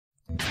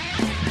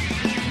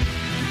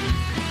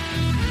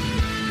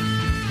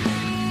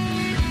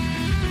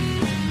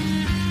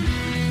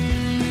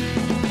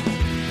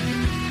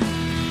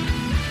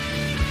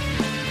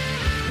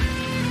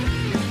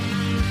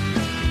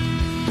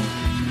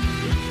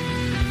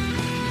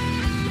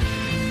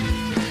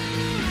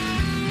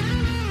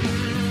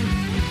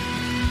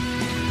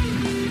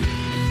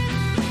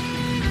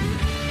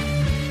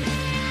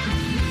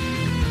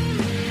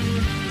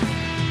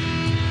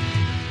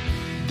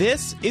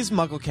This is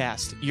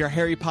MuggleCast, your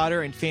Harry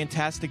Potter and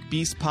Fantastic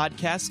Beasts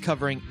podcast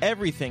covering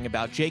everything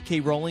about J.K.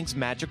 Rowling's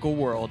magical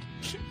world.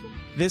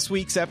 This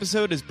week's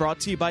episode is brought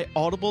to you by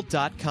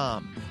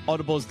Audible.com.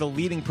 Audible is the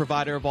leading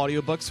provider of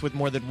audiobooks with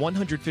more than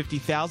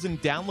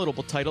 150,000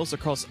 downloadable titles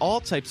across all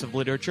types of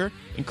literature,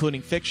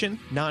 including fiction,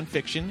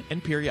 nonfiction,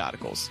 and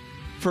periodicals.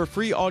 For a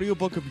free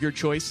audiobook of your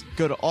choice,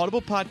 go to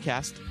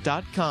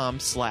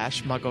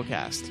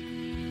audiblepodcast.com/MuggleCast.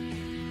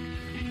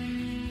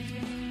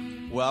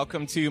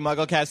 Welcome to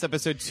MuggleCast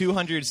episode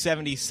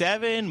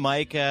 277.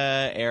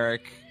 Micah,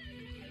 Eric,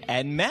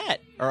 and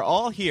Matt are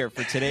all here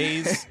for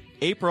today's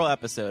April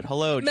episode.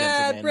 Hello,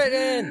 Matt gentlemen.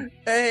 Britton!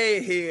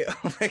 Hey!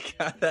 Oh my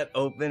god, that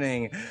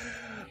opening.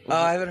 Oh,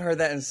 I haven't heard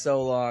that in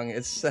so long.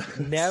 It's so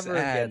Never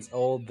sad. gets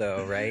old,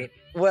 though, right?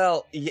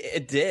 Well,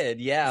 it did,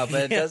 yeah,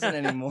 but it doesn't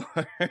anymore.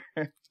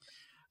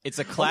 It's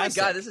a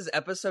classic. Oh my god, this is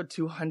episode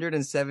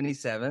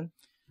 277?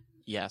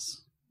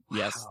 Yes. Wow.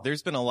 Yes.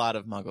 There's been a lot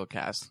of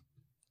MuggleCast.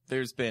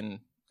 There's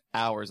been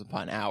hours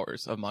upon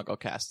hours of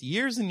MuggleCast.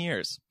 Years and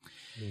years.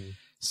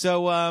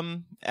 So,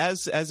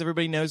 as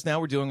everybody knows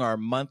now, we're doing our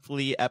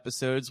monthly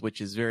episodes,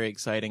 which is very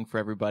exciting for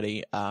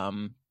everybody.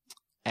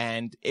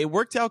 And it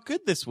worked out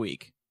good this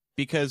week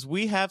because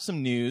we have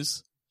some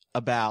news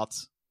about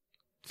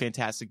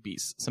Fantastic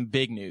Beasts, some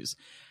big news.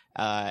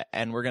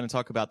 And we're going to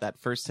talk about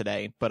that first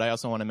today. But I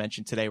also want to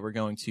mention today we're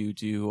going to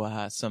do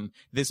some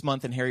This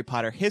Month in Harry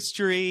Potter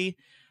history.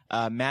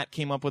 Matt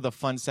came up with a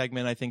fun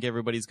segment I think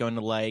everybody's going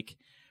to like.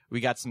 We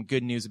got some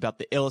good news about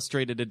the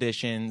illustrated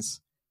editions.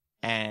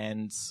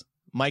 And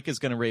Mike is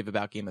going to rave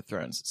about Game of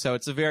Thrones. So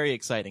it's a very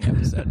exciting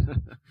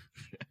episode.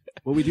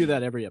 Well, we do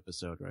that every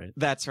episode, right?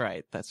 That's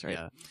right. That's right.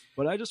 Yeah.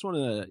 But I just want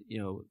to,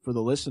 for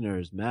the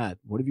listeners, Matt,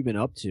 what have you been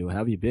up to? How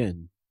have you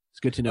been? It's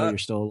good to know you're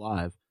still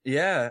alive.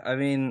 Yeah, I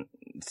mean,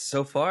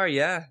 so far,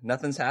 yeah,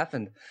 nothing's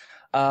happened.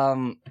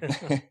 I've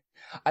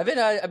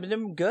been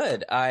doing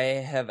good.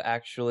 I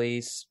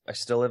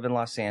still live in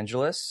Los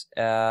Angeles.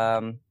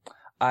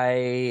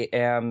 I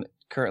am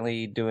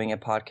currently doing a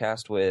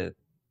podcast with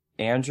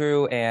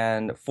Andrew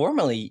and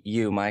formerly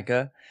you,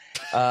 Micah.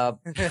 And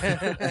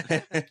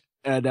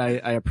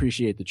I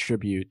appreciate the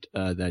tribute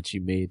that you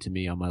made to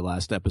me on my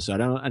last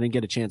episode. I didn't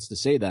get a chance to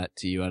say that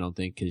to you, I don't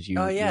think, because you.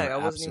 Oh yeah, were I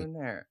wasn't absent. even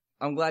there.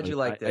 I'm glad you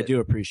liked it. I do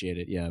appreciate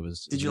it. Yeah, it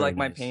was. Did you like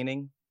my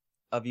painting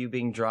of you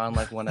being drawn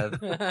like one of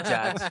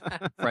Jack's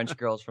French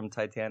girls from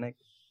Titanic?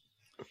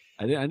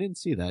 I didn't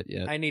see that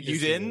yet. I need to You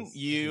see didn't? this.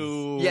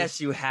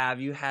 Yes, you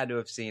have. You had to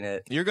have seen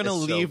it. You're going to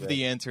It's so leave good.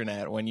 the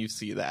internet when you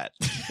see that.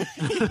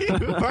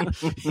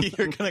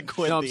 You're going to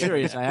quit No, I'm the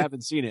serious. internet. I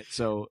haven't seen it,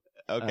 so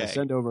Okay.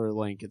 send over a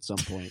link at some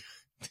point.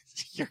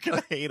 You're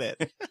going to hate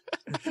it.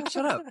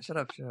 Shut up.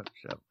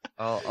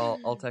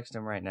 I'll text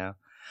him right now.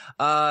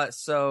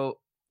 So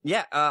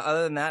yeah,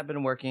 other than that, I've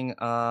been working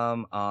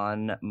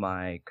on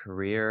my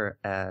career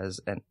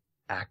as an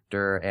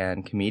actor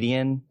and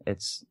comedian.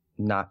 It's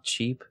not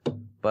cheap,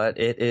 but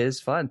it is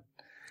fun.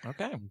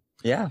 Okay.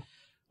 Yeah.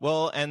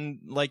 Well, and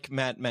like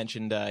Matt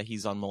mentioned,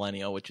 he's on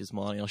Millennial, which is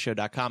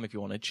millennialshow.com if you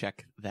want to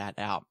check that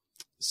out.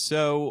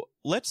 So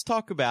let's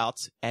talk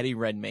about Eddie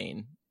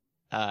Redmayne.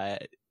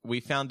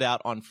 We found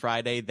out on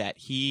Friday that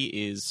he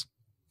is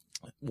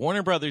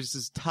Warner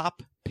Brothers'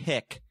 top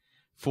pick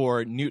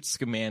for Newt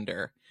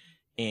Scamander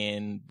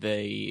in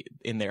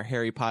their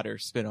Harry Potter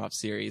spin-off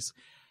series.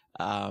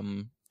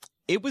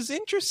 It was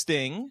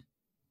interesting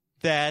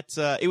that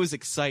it was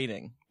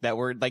exciting that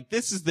we're like,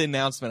 this is the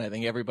announcement I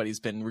think everybody's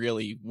been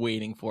really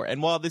waiting for.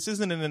 And while this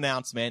isn't an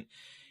announcement,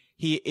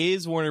 he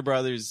is Warner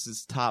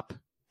Brothers' top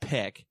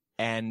pick.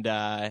 And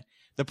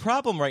the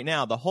problem right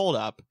now, the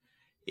holdup,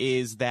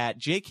 is that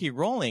J.K.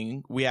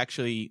 Rowling, we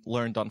actually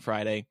learned on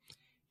Friday,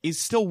 is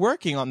still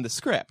working on the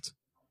script.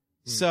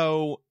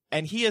 So,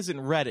 and he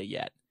hasn't read it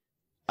yet.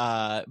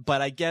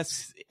 But I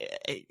guess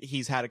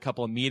he's had a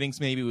couple of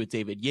meetings maybe with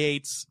David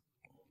Yates,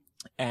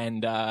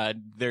 and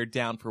they're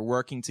down for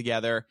working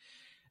together.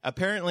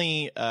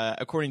 Apparently,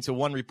 according to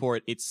one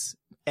report, it's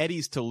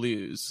Eddie's to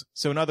lose.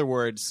 So in other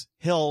words,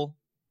 he'll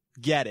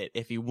get it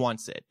if he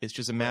wants it. It's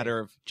just a matter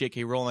of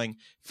J.K. Rowling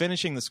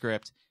finishing the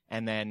script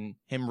and then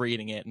him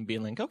reading it and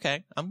being like,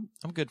 okay, I'm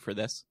good for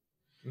this.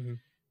 Mm-hmm.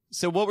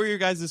 So what were your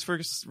guys'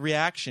 first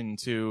reaction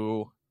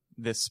to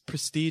this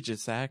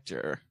prestigious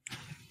actor?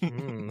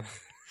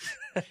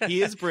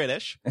 He is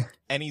British,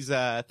 and he's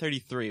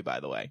 33, by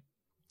the way.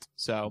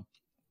 So,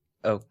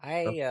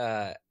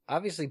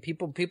 Obviously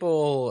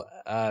people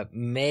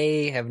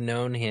may have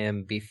known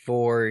him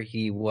before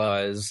he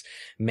was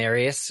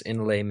Marius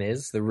in Les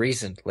Mis, the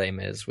recent Les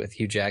Mis with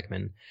Hugh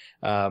Jackman.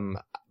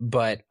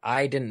 But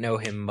I didn't know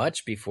him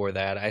much before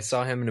that. I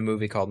saw him in a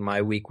movie called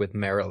My Week with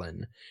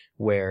Marilyn,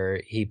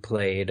 where he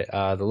played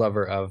the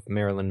lover of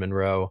Marilyn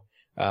Monroe.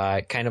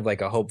 Kind of like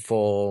a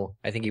hopeful,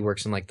 I think he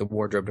works in like the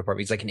wardrobe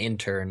department. He's like an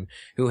intern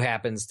who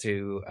happens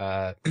to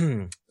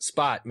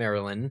spot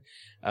Marilyn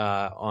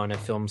on a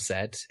film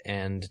set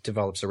and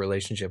develops a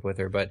relationship with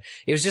her. But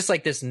it was just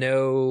like this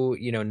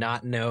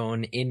not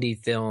known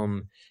indie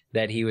film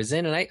that he was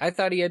in. And I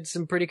thought he had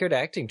some pretty good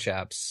acting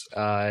chops.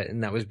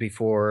 And that was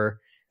before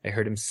I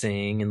heard him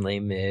sing in Les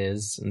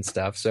Mis and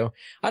stuff. So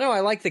I know I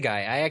like the guy.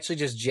 I actually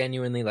just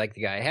genuinely like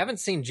the guy. I haven't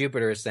seen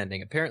Jupiter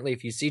Ascending. Apparently,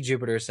 if you see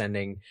Jupiter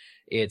Ascending,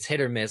 it's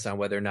hit or miss on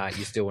whether or not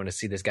you still want to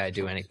see this guy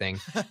do anything.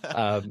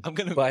 I'm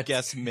going to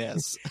guess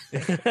miss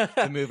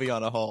the movie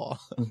on a whole.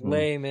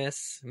 Les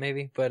Mis,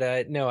 maybe.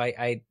 But no,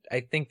 I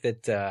think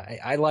that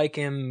I like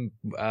him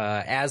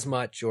as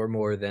much or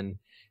more than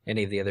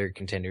any of the other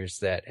contenders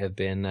that have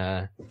been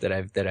that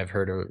I've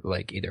heard are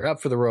like either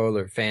up for the role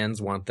or fans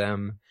want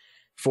them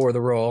for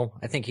the role.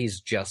 I think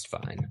he's just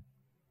fine.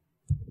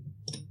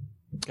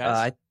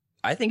 I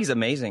think he's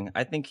amazing.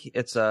 I think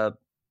it's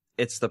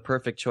the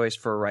perfect choice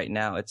for right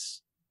now.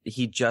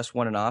 He just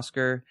won an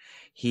Oscar.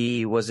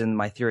 He was in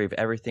My Theory of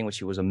Everything, which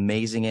he was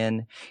amazing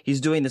in.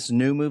 He's doing this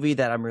new movie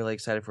that I'm really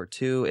excited for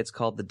too. It's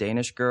called The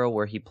Danish Girl,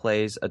 where he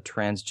plays a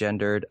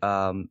transgendered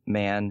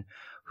man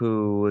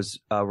whose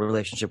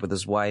relationship with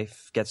his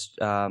wife gets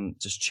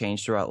just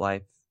changed throughout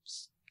life.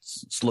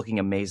 It's looking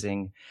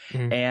amazing.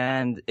 Mm-hmm.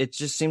 And it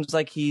just seems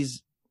like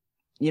he's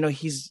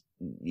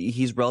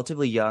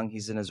relatively young.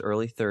 He's in his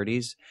early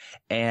 30s,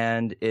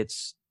 and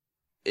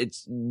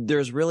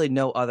there's really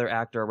no other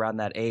actor around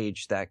that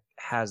age that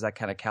has that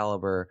kind of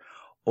caliber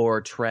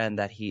or trend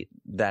that he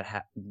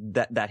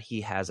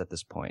has at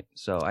this point.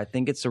 So I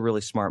think it's a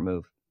really smart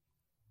move.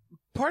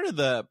 Part of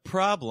the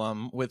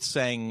problem with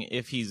saying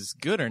if he's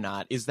good or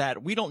not is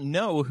that we don't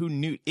know who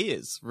Newt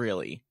is,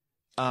 really.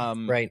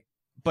 Right.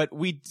 But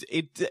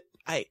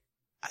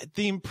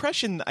the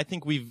impression I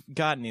think we've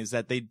gotten is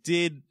that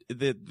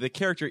the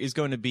character is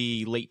going to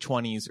be late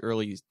 20s,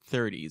 early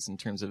 30s in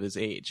terms of his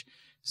age.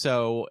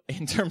 So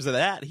in terms of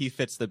that, he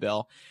fits the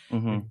bill.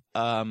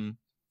 Mm-hmm.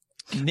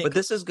 But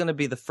this is going to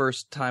be the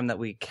first time that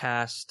we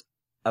cast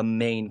a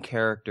main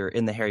character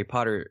in the Harry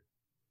Potter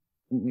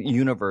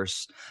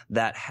universe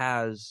that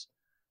has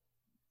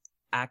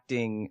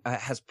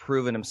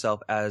proven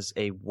himself as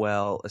a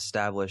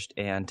well-established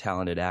and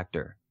talented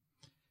actor.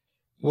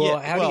 Well,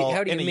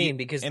 how do you mean?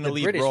 Because the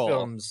British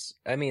films,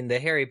 I mean, the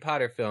Harry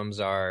Potter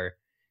films are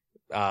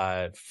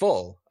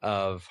full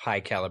of high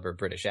caliber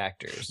British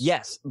actors.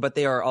 Yes, but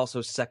they are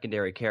also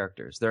secondary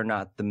characters. They're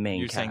not the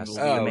main cast.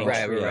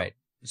 Right.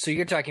 So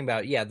you're talking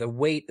about the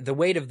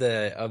weight of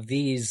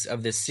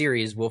this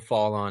series will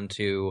fall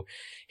onto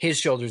his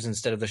shoulders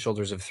instead of the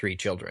shoulders of 3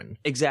 children.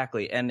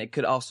 Exactly, and it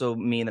could also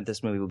mean that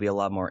this movie will be a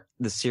lot more.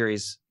 The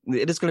series,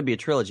 it is going to be a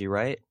trilogy,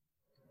 right?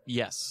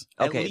 Yes.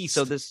 Okay. At least.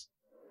 So this.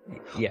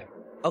 Yeah.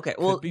 Okay,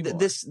 well,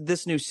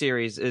 this new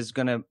series is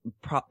going to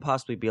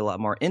possibly be a lot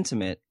more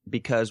intimate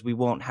because we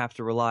won't have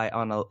to rely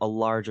on a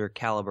larger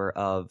caliber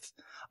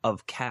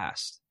of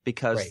cast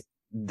because right.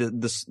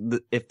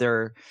 If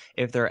they're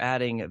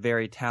adding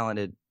very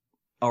talented,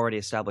 already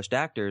established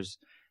actors,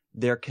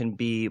 there can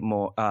be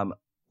more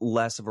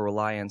less of a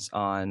reliance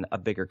on a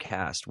bigger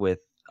cast with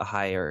a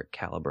higher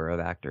caliber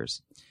of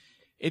actors.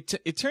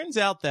 It turns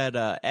out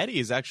that Eddie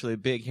is actually a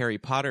big Harry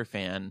Potter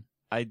fan.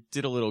 I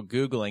did a little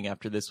Googling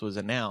after this was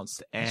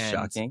announced, and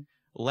shocking.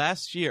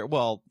 Last year,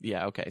 so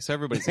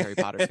everybody's a Harry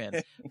Potter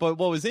fan. But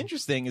what was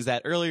interesting is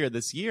that earlier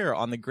this year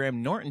on the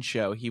Graham Norton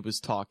show, he was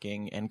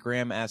talking, and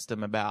Graham asked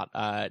him about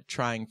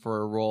trying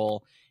for a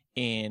role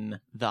in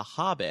The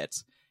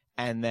Hobbit,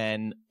 and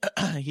then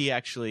he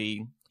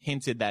actually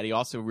hinted that he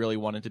also really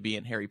wanted to be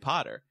in Harry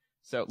Potter.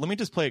 So let me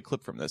just play a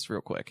clip from this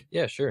real quick.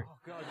 Yeah, sure. Oh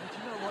God, do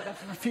you know what?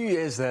 For a few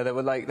years there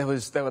were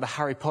the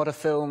Harry Potter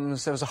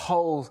films. There was a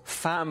whole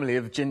family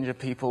of ginger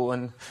people,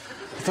 and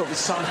I thought that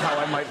somehow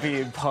I might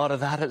be part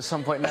of that at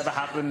some point. Never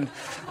happened.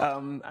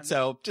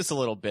 So just a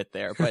little bit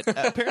there, but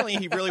apparently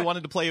he really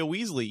wanted to play a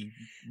Weasley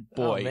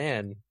boy. Oh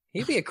man,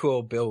 he'd be a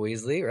cool Bill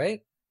Weasley,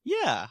 right?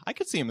 Yeah, I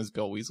could see him as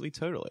Bill Weasley,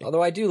 totally.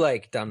 Although I do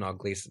like Domhnall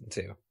Gleeson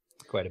too,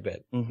 quite a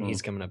bit. Mm-hmm.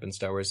 He's coming up in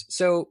Star Wars.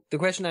 So the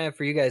question I have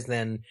for you guys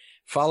then,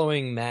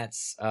 following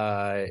Matt's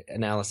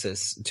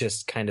analysis,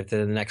 just kind of to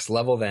the next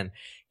level then,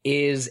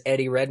 is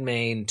Eddie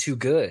Redmayne too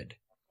good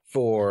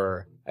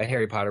for a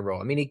Harry Potter role?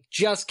 I mean, he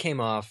just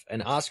came off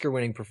an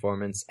Oscar-winning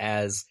performance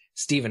as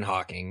Stephen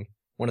Hawking,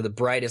 one of the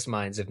brightest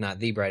minds, if not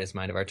the brightest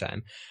mind of our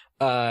time.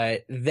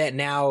 That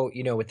now,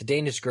 with the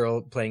Danish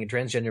Girl playing a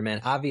transgender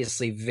man,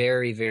 obviously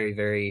very, very,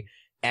 very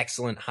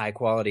excellent, high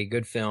quality,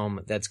 good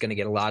film that's going to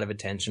get a lot of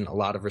attention, a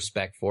lot of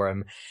respect for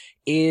him.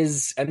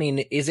 Isn't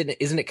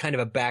it kind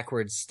of a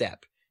backward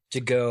step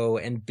to go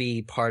and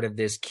be part of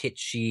this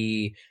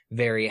kitschy,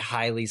 very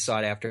highly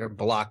sought after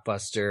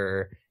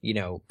blockbuster,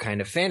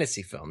 kind of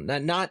fantasy film?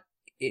 I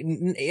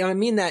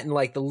mean that in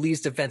like the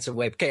least offensive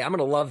way. Okay, I'm going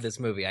to love this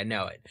movie. I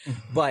know it.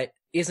 But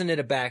isn't it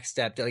a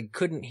backstep? Like,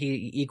 couldn't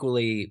he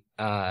equally,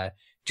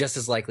 just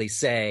as likely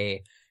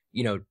say,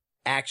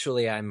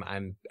 actually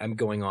I'm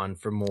going on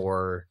for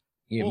more,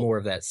 more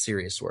of that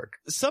serious work?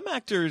 Some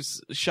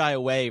actors shy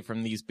away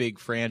from these big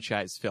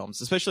franchise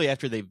films, especially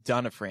after they've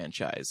done a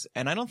franchise.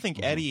 And I don't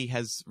think Eddie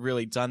has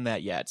really done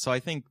that yet. So I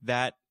think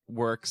that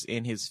works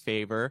in his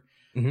favor.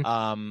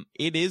 Mm-hmm.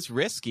 It is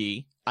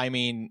risky. I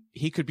mean,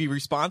 he could be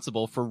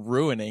responsible for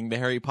ruining the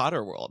Harry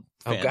Potter world.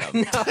 Oh God,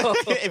 no.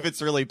 If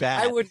it's really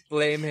bad. I wouldn't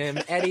blame him.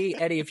 Eddie,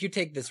 if you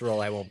take this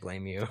role, I won't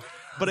blame you.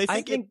 But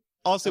I think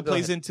also Go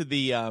plays ahead. into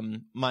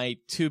the my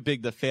too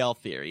big to fail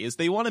theory is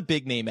they want a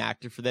big name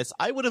actor for this.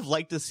 I would have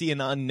liked to see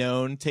an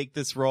unknown take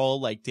this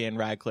role, like Dan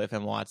Radcliffe,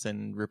 Emma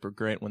Watson, Rupert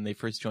Grint when they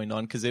first joined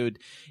on, because it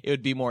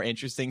would be more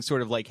interesting,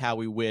 sort of like how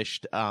we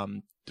wished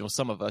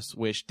some of us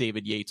wished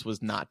David Yates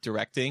was not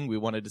directing. We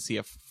wanted to see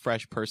a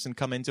fresh person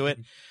come into it.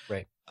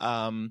 Right.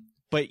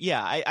 But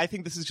yeah, I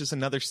think this is just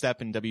another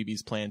step in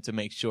WB's plan to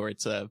make sure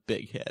it's a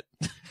big hit.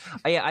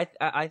 Yeah,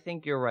 I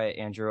think you're right,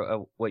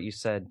 Andrew. What you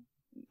said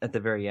at the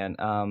very end.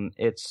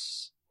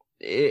 It's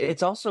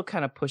also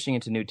kind of pushing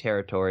into new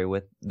territory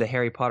with the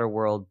Harry Potter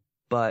world,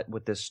 but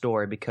with this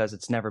story, because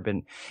it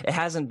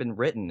hasn't been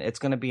written. It's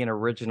going to be an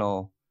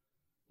original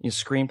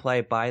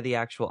screenplay by the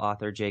actual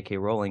author, J.K.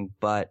 Rowling,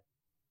 but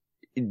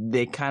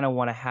they kind of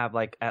want to have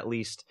like at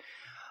least,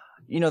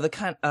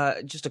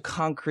 just a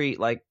concrete,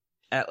 like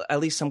at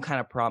least some kind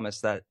of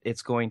promise that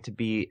it's going to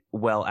be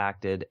well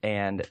acted,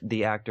 and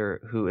the actor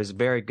who is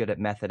very good at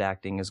method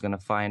acting is going to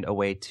find a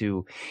way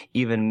to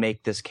even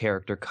make this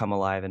character come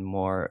alive and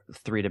more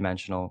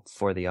three-dimensional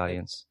for the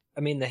audience. I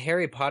mean, the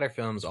Harry Potter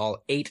films,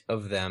 all 8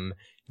 of them,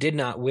 did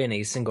not win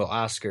a single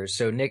Oscar.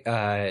 So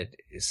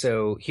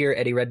so here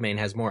Eddie Redmayne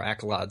has more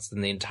accolades than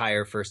the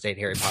entire first 8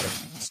 Harry Potter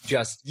films.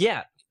 There's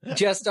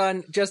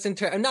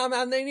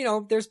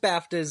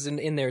BAFTAs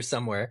in there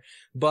somewhere,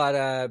 but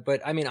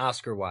I mean,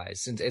 Oscar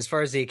wise, as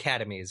far as the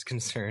Academy is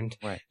concerned,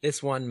 right,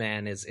 this one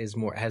man has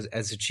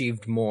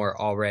achieved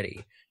more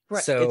already.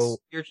 Right. So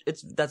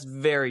that's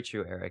very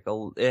true, Eric.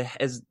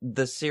 As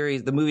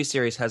the movie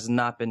series has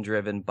not been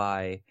driven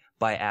by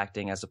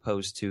acting as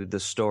opposed to the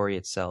story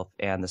itself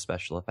and the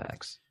special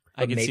effects.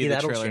 I can see the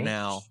trailer change.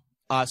 now.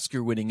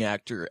 Oscar-winning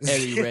actor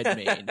Eddie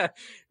Redmayne.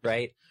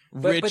 Right.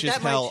 Rich as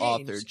that might hell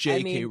change. author J.K.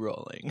 I mean,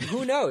 Rowling.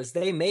 Who knows?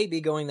 They may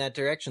be going that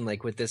direction,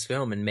 like with this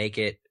film, and make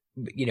it,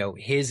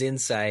 his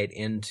insight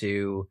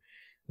into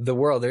the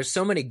world. There's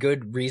so many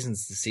good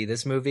reasons to see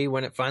this movie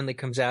when it finally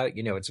comes out.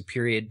 It's a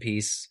period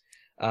piece,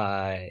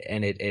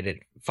 and it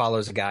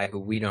follows a guy who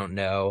we don't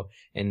know,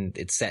 and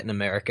it's set in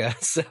America.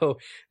 So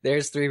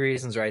there's 3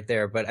 reasons right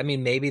there. But I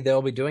mean, maybe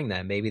they'll be doing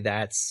that. Maybe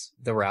that's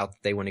the route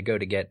they want to go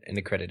to get an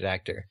accredited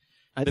actor.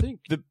 I think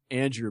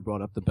Andrew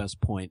brought up the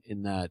best point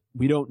in that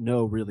we don't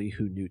know really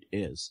who Newt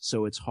is.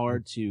 So it's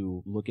hard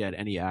to look at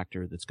any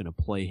actor that's going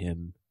to play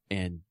him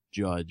and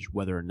judge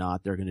whether or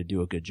not they're going to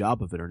do a good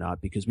job of it or not,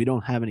 because we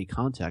don't have any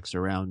context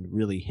around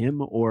really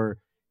him or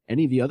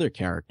any of the other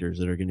characters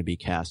that are going to be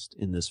cast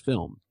in this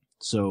film.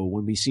 So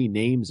when we see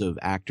names of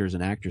actors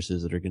and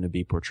actresses that are going to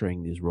be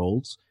portraying these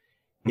roles,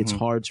 it's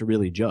hard to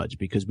really judge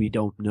because we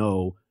don't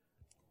know,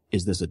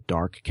 is this a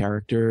dark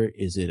character?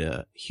 Is it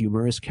a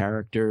humorous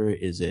character?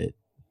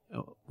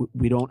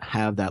 We don't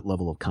have that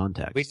level of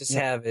context. We just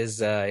have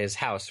his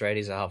house, right?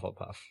 He's a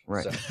Hufflepuff.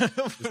 Right. So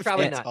it's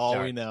probably That's not all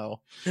dark. we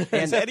know.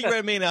 Is Eddie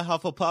Redmayne a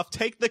Hufflepuff?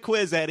 Take the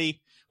quiz, Eddie.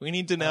 We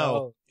need to know.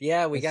 Oh,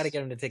 yeah, we got to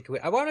get him to take the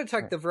quiz. I want to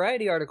talk. The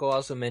Variety article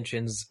also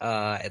mentions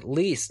at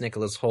least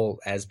Nicholas Hoult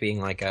as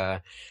being like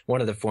one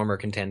of the former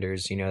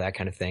contenders, that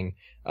kind of thing.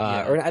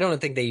 Or I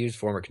don't think they use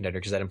former contender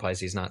because that implies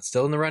he's not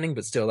still in the running,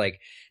 but still, like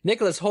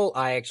Nicholas Hoult,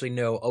 I actually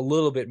know a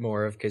little bit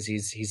more of because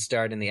he's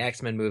starred in the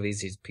X-Men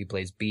movies. He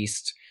plays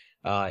Beast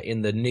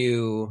in the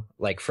new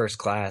First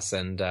Class,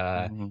 and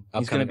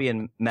he's going to be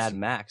in Mad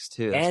Max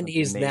too. And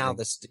he's now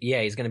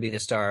he's going to be the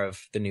star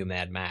of the new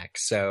Mad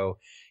Max. So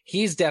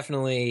he's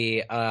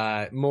definitely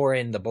more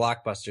in the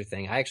blockbuster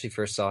thing. I actually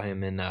first saw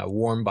him in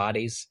Warm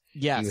Bodies.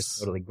 Yes, he was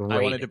totally great.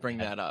 I wanted to bring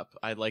that up.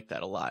 I like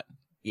that a lot.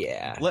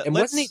 Yeah, and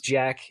wasn't he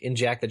Jack in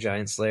Jack the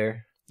Giant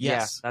Slayer?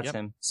 Yes, yeah, that's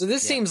him. So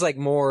this seems like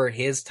more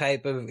his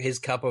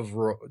cup of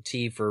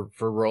tea for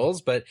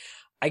roles, but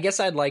I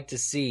guess I'd like to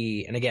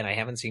see, and again, I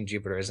haven't seen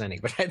Jupiter Ascending,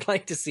 but I'd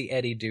like to see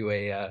Eddie do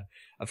a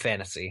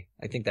fantasy.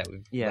 I think that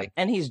would,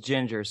 and he's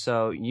ginger,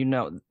 so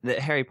the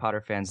Harry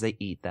Potter fans, they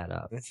eat that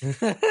up.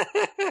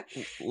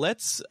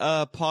 Let's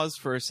pause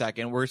for a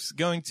second. We're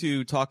going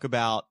to talk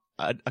about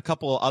a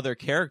couple other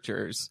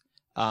characters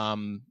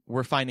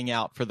we're finding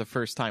out for the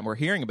first time. We're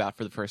hearing about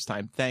for the first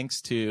time, thanks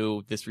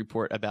to this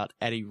report about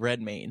Eddie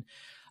Redmayne.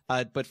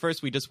 But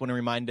first, we just want to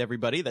remind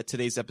everybody that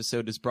today's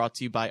episode is brought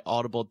to you by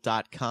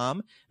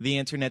Audible.com, the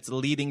internet's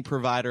leading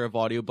provider of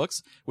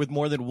audiobooks, with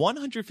more than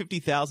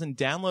 150,000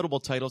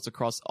 downloadable titles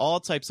across all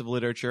types of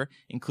literature,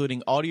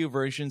 including audio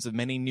versions of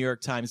many New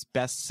York Times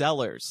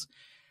bestsellers.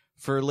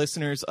 For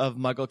listeners of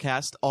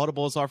MuggleCast,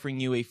 Audible is offering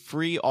you a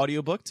free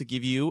audiobook to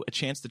give you a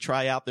chance to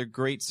try out their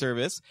great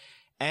service.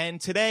 And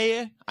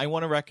today, I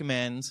want to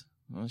recommend,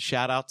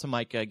 shout out to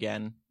Micah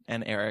again,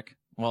 and Eric.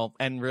 Well,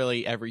 and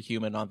really every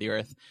human on the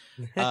earth.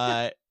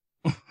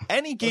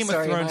 Any Game of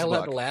Thrones am I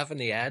allowed book. to laugh in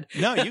the ad?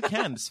 No, you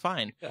can. It's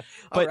fine.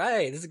 All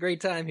right. This is a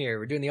great time here.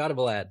 We're doing the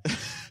Audible ad.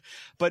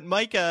 But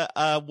Micah,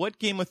 what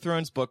Game of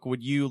Thrones book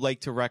would you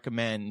like to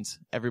recommend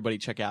everybody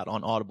check out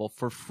on Audible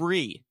for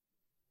free?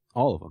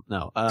 All of them.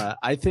 No.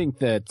 I think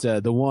that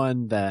the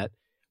one that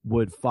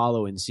would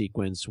follow in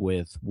sequence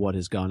with what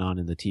has gone on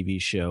in the TV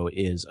show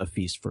is A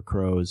Feast for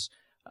Crows.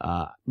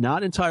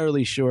 Not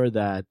entirely sure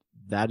that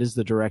that is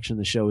the direction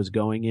the show is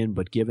going in.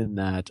 But given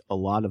that a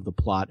lot of the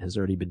plot has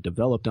already been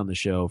developed on the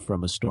show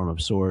from A Storm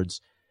of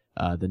Swords,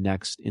 the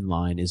next in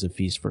line is A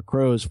Feast for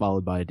Crows,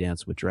 followed by A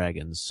Dance with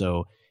Dragons.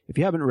 So if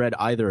you haven't read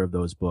either of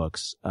those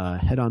books,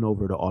 head on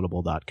over to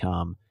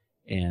audible.com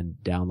and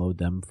download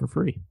them for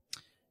free.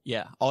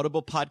 Yeah,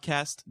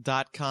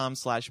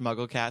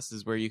 audiblepodcast.com/MuggleCast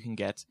is where you can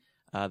get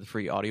the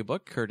free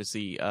audiobook,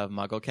 courtesy of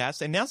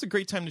MuggleCast. And now's a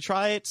great time to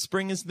try it.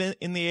 Spring is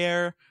in the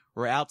air.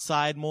 We're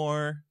outside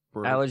more.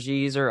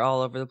 Allergies are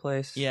all over the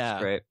place. Yeah.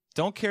 It's great.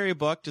 Don't carry a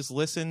book. Just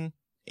listen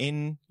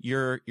in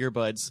your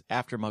earbuds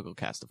after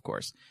MuggleCast, of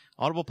course.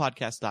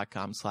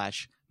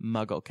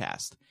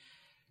 audiblepodcast.com/MuggleCast.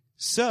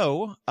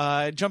 So,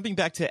 jumping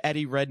back to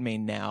Eddie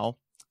Redmayne now.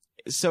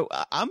 So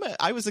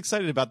I was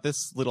excited about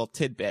this little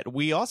tidbit.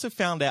 We also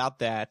found out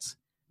that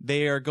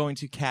they are going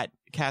to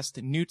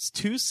cast Newt's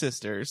two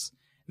sisters,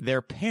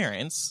 their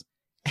parents,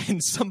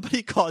 and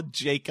somebody called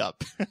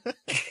Jacob.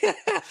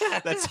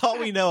 That's all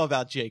we know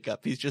about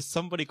Jacob. He's just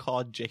somebody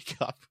called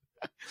Jacob.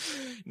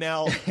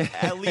 Now,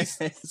 at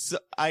least so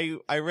I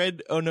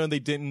read Oh No They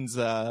Didn't's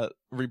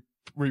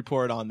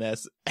report on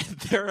this.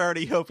 They're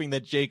already hoping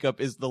that Jacob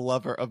is the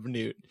lover of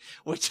Newt,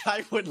 which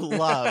I would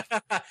love.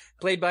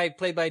 played by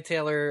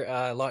Taylor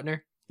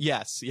Lautner.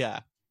 Yes,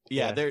 yeah.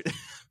 Yeah. They're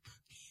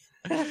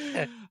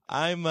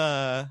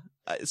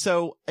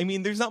so I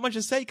mean there's not much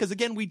to say because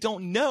again we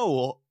don't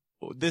know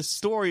this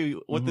story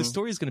what this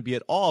story is going to be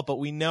at all, but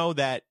we know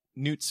that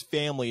Newt's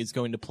family is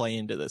going to play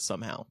into this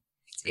somehow.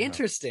 It's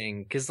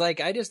interesting because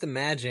I just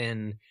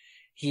imagine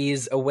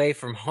he's away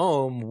from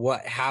home.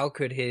 How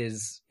could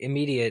his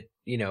immediate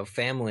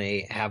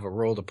family have a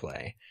role to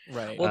play?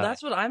 Right. Well,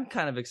 that's what I'm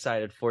kind of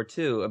excited for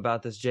too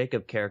about this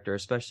Jacob character,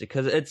 especially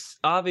because it's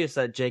obvious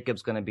that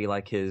Jacob's going to be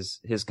like his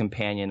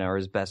companion or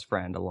his best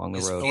friend along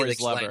the road. Or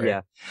his lover.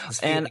 Yeah,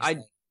 and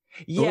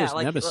His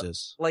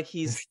nemesis. Like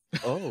he's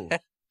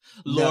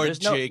Lord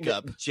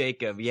Jacob. No,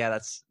 Jacob. Yeah,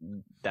 that's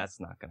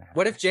not gonna happen.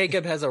 What if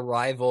Jacob has a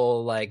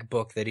rival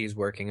book that he's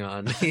working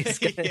on? He's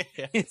gonna,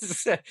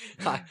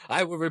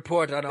 I will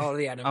report on all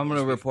the animals. I'm going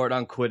to report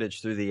on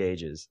Quidditch through the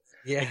ages.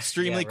 Yeah,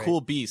 Extremely right.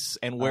 cool beasts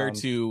and where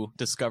to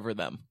discover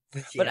them.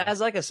 But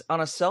as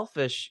on a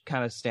selfish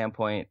kind of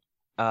standpoint,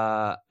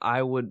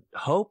 I would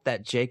hope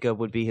that Jacob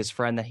would be his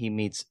friend that he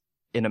meets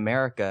in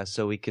America,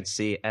 so we could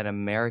see an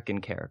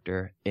American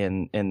character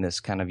in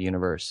this kind of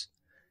universe.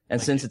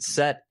 And since it's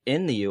set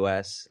in the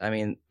U.S., I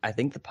mean, I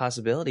think the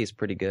possibility is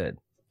pretty good.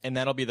 And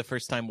that'll be the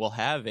first time we'll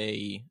have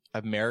a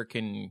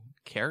American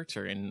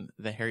character in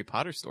the Harry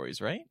Potter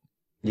stories, right?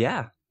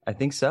 Yeah, I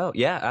think so.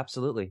 Yeah,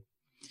 absolutely.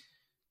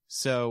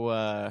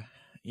 So,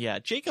 yeah,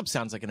 Jacob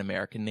sounds like an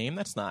American name.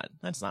 That's not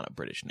a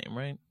British name,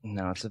 right?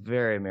 No, it's a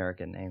very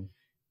American name.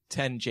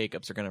 10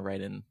 Jacobs are going to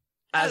write in.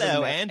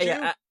 Hello, Andrew.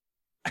 Yeah,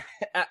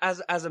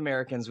 as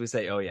Americans, we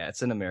say, "Oh yeah,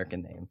 it's an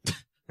American name."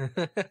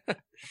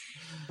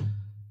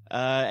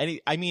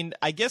 I mean,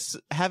 I guess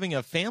having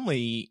a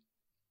family,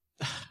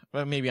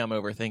 well, maybe I'm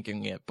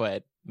overthinking it,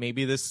 but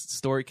maybe this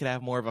story could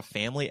have more of a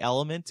family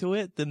element to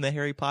it than the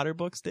Harry Potter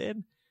books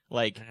did.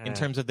 In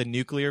terms of the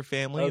nuclear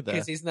family.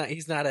 Because he's not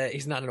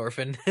an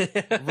orphan.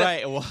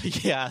 Right. Well,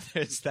 yeah,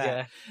 there's that.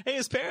 Yeah. Hey,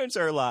 his parents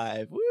are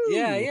alive. Woo!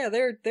 Yeah,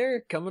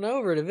 they're coming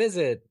over to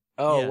visit.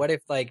 Oh, Yeah. what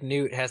if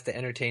Newt has to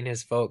entertain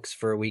his folks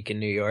for a week in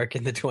New York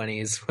in the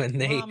 20s when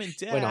Mom and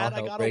Dad, when all I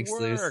hell gotta breaks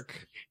loose?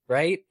 work.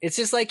 Right? It's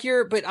just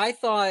but I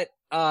thought,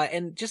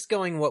 and just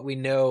going what we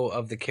know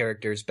of the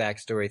character's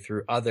backstory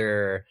through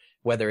other,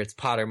 whether it's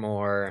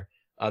Pottermore,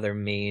 other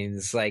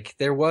means,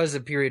 there was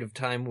a period of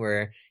time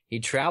where he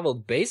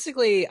traveled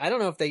basically, I don't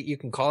know if you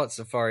can call it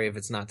safari if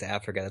it's not to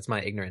Africa. That's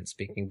my ignorance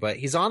speaking, but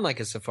he's on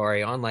a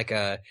safari, on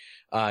a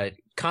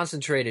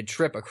concentrated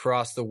trip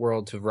across the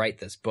world to write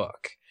this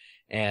book.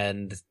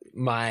 And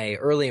my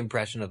early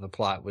impression of the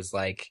plot was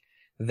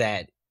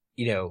that,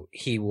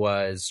 he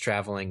was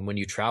traveling. When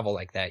you travel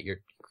like that,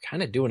 you're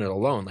kind of doing it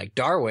alone.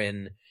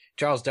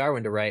 Charles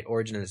Darwin to write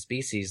Origin of the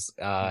Species,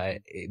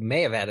 it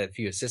may have had a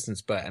few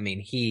assistants, but I mean,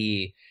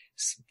 he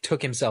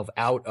took himself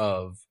out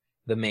of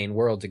the main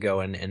world to go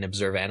and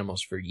observe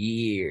animals for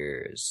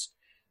years,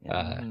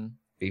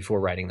 before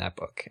writing that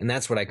book. And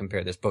that's what I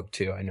compare this book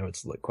to. I know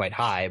it's quite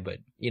high, but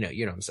you know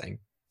what I'm saying.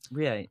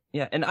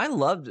 Yeah. And I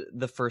loved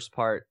the first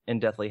part in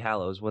Deathly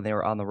Hallows when they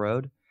were on the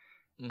road.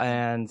 Mhm.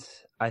 And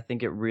I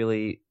think it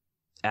really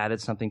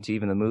added something to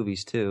even the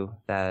movies too,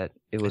 that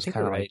it was think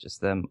kind of you're like right. just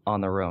them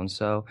on their own.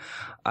 So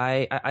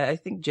I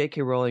think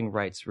J.K. Rowling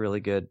writes really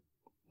good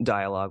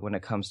dialogue when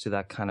it comes to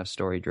that kind of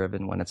story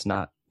driven, when it's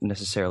not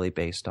necessarily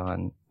based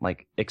on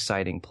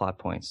exciting plot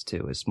points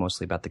too. It's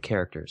mostly about the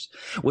characters,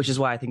 which is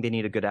why I think they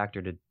need a good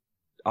actor to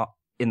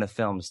in the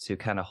films to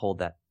kind of hold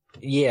that.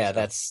 Yeah,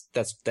 that's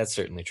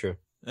certainly true.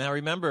 Now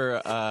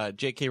remember,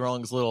 J.K.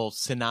 Rowling's little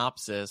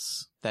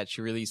synopsis that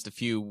she released a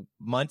few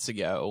months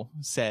ago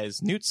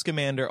says Newt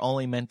Scamander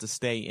only meant to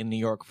stay in New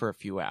York for a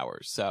few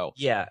hours. So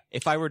Yeah.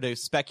 if I were to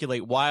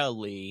speculate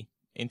wildly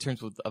in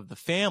terms of the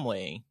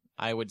family,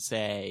 I would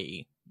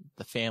say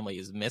the family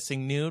is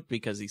missing Newt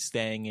because he's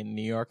staying in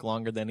New York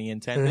longer than he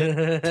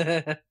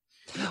intended.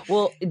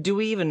 Well, do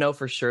we even know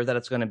for sure that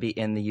it's going to be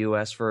in the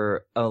U.S.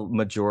 for a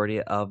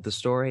majority of the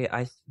story?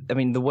 I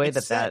mean, the way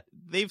It's that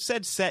they've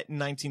said set in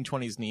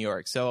 1920s New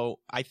York, so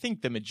I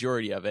think the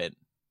majority of it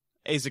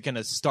is it going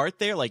to start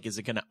there? Like, is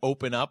it going to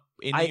open up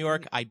in New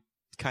York? I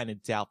kind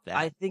of doubt that.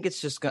 I think it's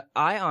just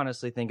I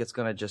honestly think it's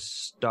going to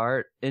just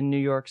start in New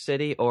York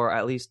City, or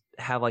at least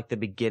have like the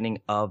beginning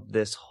of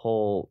this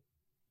whole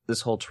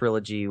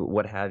trilogy,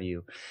 what have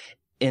you,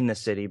 in the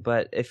city.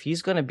 But if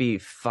he's going to be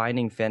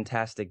finding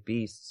fantastic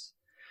beasts,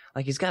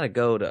 like, he's got to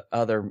go to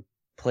other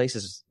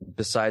places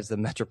besides the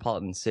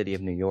metropolitan city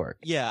of New York.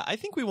 Yeah, I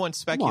think we once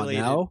Come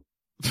speculated. on now.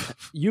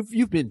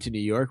 You've been to New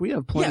York. We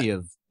have plenty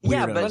of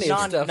Yeah, weirdos. but Plenty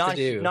of stuff to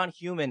do.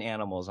 non-human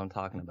animals I'm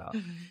talking about.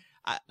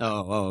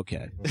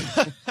 okay.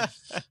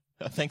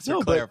 Thanks for No,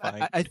 but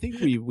clarifying. I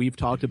think we've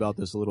talked about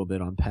this a little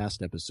bit on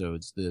past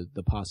episodes.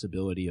 The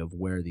possibility of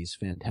where these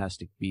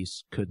fantastic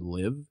beasts could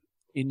live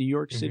in New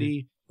York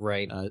City.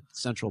 Right.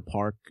 Central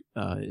Park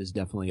is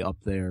definitely up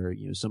there.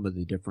 You know, some of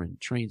the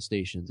different train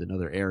stations and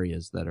other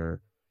areas that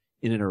are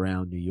in and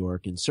around New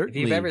York, and If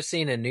certainly you've ever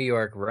seen a New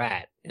York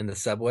rat in the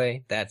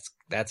subway, that's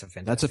a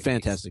fantastic. that's a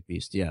fantastic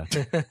beast. Yeah.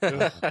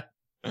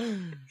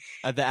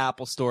 At the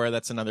Apple Store,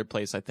 that's another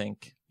place I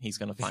think he's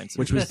going to find some.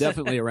 Which was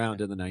definitely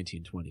around in the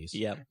 1920s.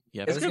 Yep.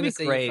 It's gonna be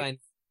great. I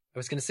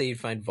was going to say you'd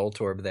find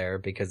Voltorb there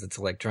because it's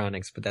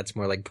electronics, but that's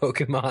more like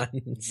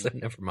Pokemon, so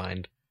never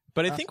mind.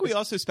 But I think we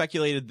also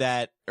speculated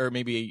that, or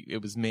maybe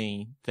it was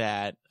me,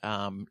 that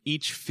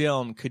each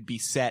film could be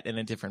set in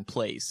a different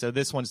place. So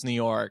this one's New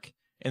York.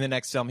 In the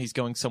next film, he's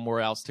going somewhere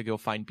else to go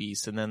find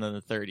beasts, and then in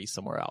the third, he's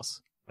somewhere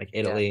else. Like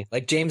Italy,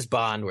 like James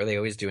Bond, where they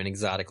always do an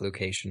exotic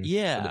location.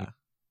 Yeah.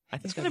 I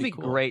think It's going to be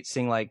cool. great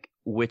seeing like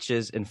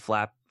witches in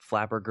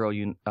flapper girl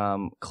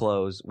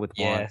clothes with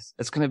Yeah. wands.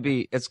 It's going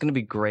to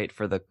be great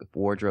for the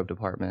wardrobe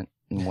department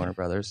in Warner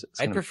Brothers.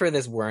 I'd prefer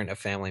this weren't a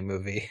family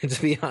movie,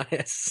 to be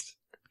honest.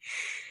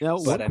 Now,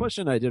 But one I'm-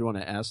 question I did want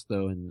to ask,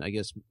 though, and I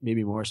guess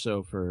maybe more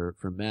so for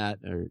Matt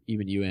or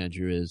even you,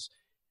 Andrew, is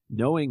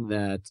knowing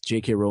that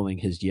J.K. Rowling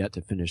has yet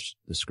to finish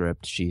the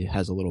script. She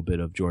has a little bit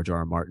of George R.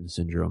 R. Martin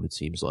syndrome, it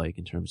seems like,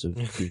 in terms of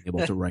being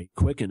able to write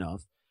quick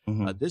enough.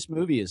 Mhm. This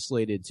movie is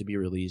slated to be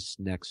released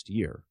next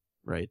year,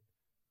 right?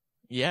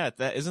 Yeah,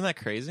 isn't that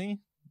crazy?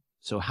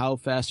 So how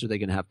fast are they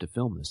going to have to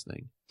film this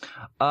thing?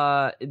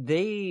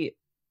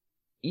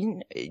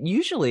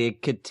 Usually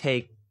it could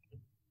take,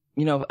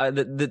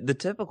 the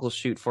typical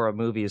shoot for a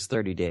movie is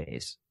 30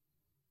 days,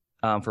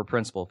 for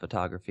principal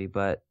photography.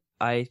 But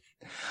I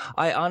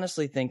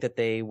honestly think that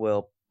they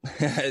will,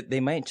 they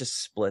might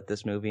just split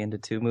this movie into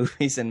 2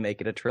 movies and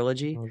make it a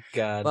trilogy. Oh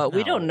God! But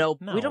we don't know.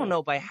 No. We don't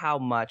know by how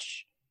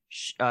much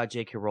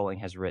J.K. Rowling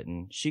has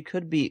written. She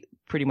could be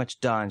pretty much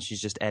done.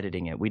 She's just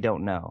editing it. We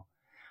don't know,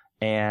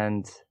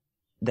 and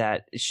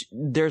that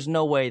there's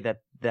no way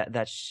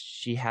that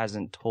she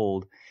hasn't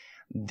told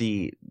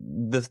the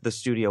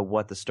studio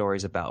what the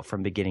story's about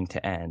from beginning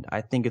to end.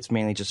 I think it's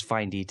mainly just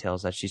fine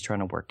details that she's trying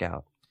to work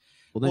out.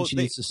 Well, then Well, she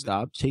they- needs to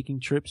stop taking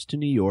trips to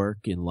New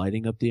York and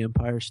lighting up the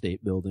Empire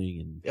State Building.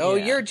 And Oh,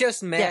 Yeah. you're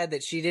just mad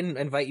that she didn't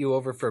invite you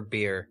over for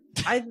beer.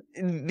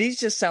 These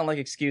just sound like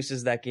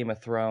excuses that Game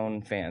of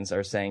Thrones fans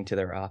are saying to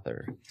their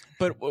author.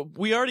 But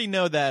we already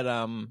know that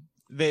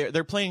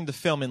they're planning to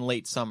film in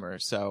late summer,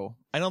 so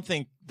I don't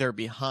think they're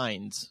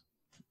behind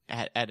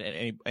at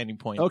any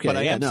point. okay, but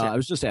I yeah, am no, ser- I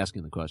was just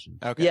asking the question.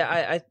 okay.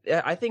 Yeah,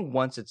 I think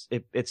once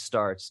it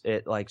starts,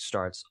 it like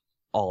starts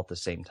all at the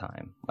same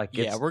time. Like,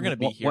 Yeah, we're gonna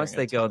be hearing once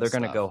they a ton go, of they're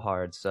gonna stuff. go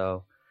hard.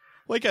 So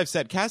Like I've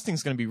said,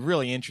 casting's going to be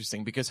really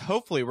interesting because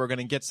hopefully we're going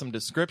to get some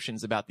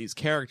descriptions about these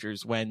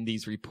characters when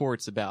these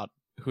reports about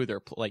who they're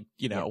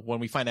when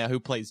we find out who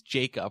plays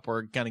Jacob,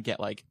 we're going to get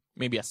like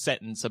maybe a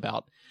sentence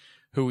about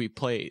who he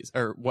plays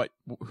or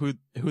who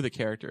the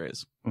character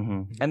is.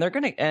 and they're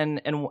gonna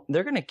and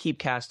they're gonna keep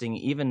casting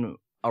even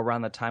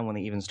around the time when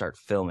they even start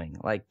filming.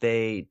 Like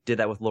they did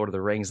that with Lord of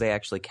the Rings. They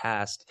actually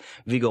cast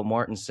Viggo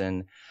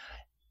Mortensen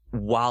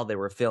while they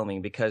were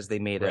filming because they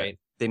made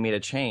a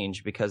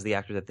change because the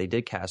actor that they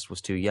did cast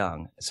was too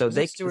young. So Was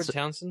they it Stuart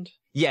Townsend?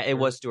 Yeah, it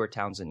was Stuart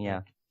Townsend.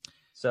 Yeah.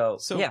 So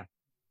yeah.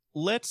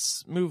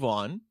 Let's move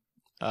on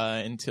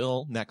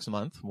until next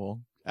month.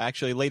 Well,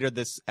 actually, later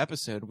this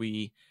episode,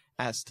 we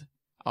asked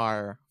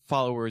our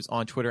followers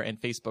on Twitter and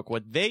Facebook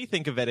what they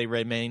think of Eddie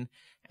Redmayne,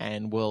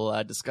 and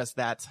we'll discuss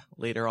that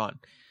later on.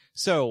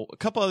 So, a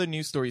couple other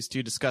news stories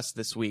to discuss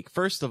this week.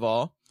 First of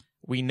all,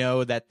 we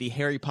know that the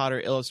Harry Potter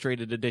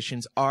illustrated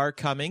editions are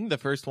coming. The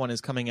first one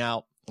is coming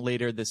out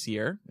later this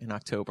year in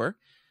October.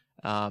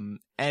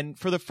 And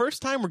for the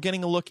first time, we're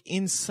getting a look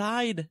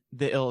inside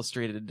the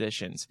illustrated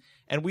editions.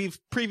 And we've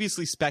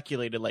previously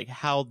speculated like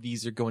how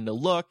these are going to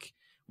look.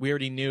 We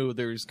already knew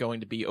there's going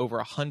to be over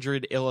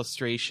 100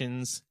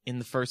 illustrations in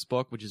the first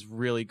book, which is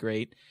really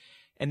great.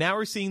 And now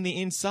we're seeing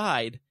the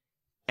inside,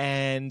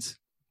 and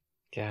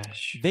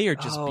Gosh. they are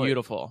just Oh,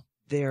 beautiful.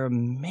 They're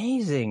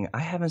amazing. I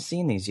haven't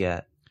seen these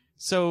yet.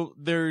 So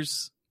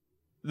there's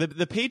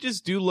the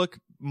pages do look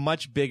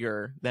much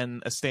bigger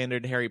than a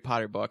standard Harry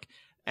Potter book,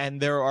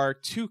 and there are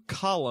 2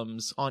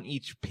 columns on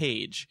each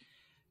page.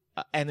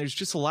 and there's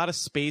just a lot of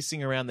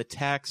spacing around the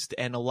text,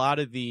 and a lot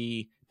of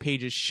the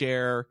pages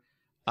share,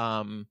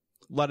 a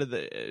lot of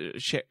the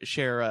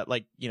share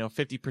like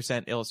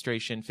 50%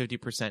 illustration,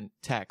 50%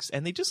 text,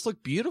 and they just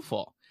look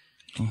beautiful.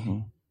 Mm-hmm.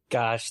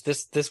 Gosh,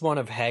 this one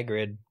of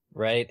Hagrid,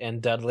 right,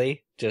 and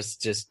Dudley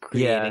just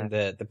creating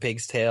the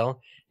pig's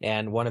tail,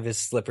 and one of his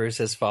slippers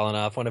has fallen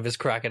off. One of his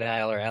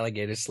crocodile or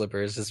alligator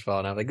slippers has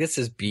fallen off. Like, this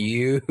is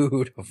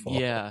beautiful.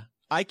 Yeah.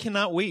 I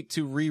cannot wait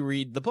to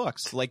reread the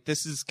books. Like,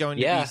 this is going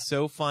to be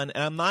so fun.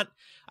 And I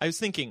was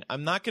thinking,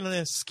 I'm not going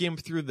to skim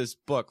through this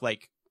book,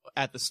 like,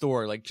 at the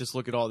store, like, just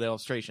look at all the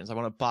illustrations. I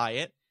want to buy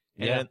it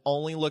and then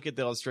only look at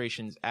the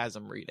illustrations as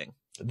I'm reading.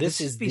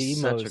 This is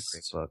such a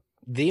great book.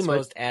 The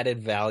most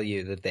added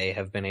value that they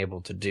have been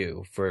able to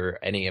do for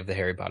any of the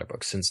Harry Potter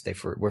books since they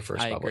were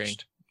first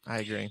published. I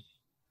agree.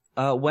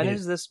 When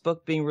is this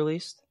book being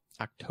released?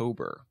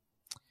 October.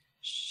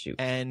 Shoot.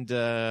 And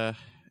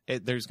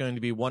there's going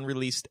to be one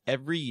released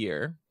every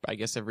year, I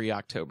guess every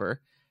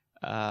October.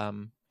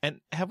 And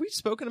have we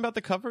spoken about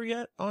the cover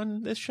yet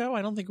on this show?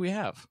 I don't think we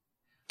have.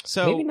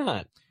 So maybe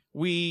not.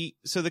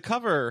 So the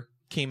cover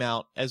came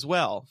out as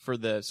well for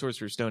the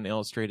Sorcerer's Stone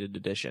Illustrated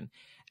Edition.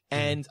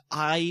 And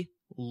I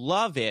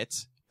love it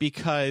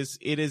because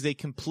it is a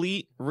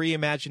complete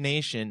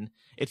reimagination.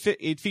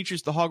 It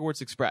features the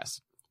Hogwarts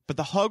Express. But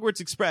the Hogwarts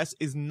Express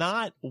is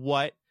not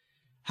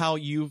how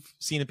you've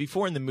seen it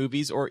before in the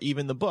movies or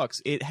even the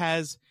books.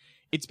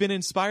 It's been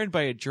inspired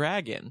by a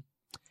dragon.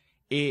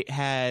 It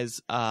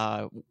has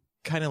kind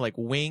of like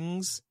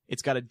wings.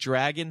 It's got a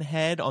dragon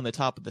head on the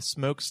top of the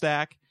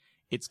smokestack.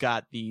 It's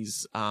got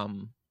these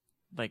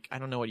like, I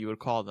don't know what you would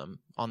call them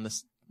on the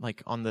spine.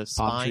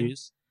 Palm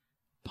trees.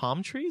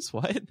 Palm trees?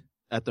 What?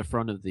 At the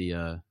front of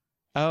the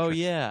Oh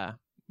yeah.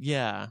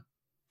 Yeah.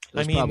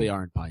 Those probably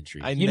aren't pine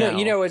trees. I know.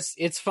 You know,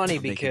 it's funny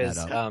I'm making because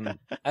that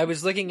I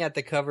was looking at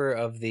the cover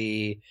of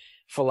the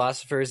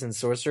Philosophers and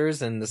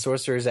Sorcerers, and the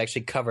Sorcerers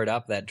actually covered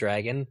up that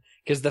dragon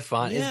because the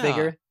font is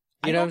bigger.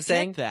 You know what I'm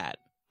saying? That.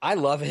 I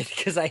love it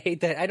because I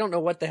hate that. I don't know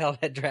what the hell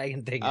that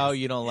dragon thing is. Oh,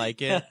 you don't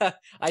like it?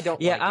 I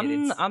don't. Yeah, like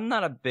it. I'm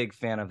not a big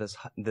fan of this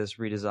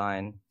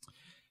redesign.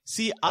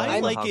 See,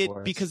 I like it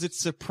Hogwarts. because it's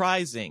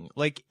surprising.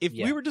 Like, if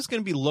we were just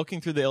going to be looking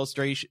through the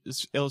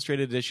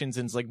illustrated editions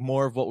and it's like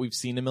more of what we've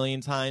seen a million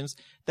times,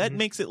 that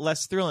makes it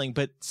less thrilling.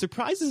 But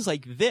surprises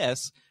like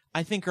this,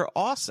 I think, are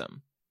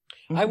awesome.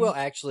 I will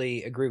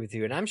actually agree with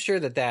you, and I'm sure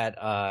that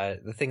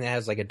the thing that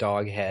has like a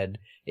dog head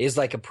is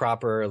like a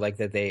proper, like,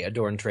 that they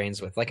adorn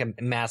trains with, like a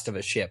mast of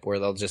a ship where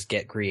they'll just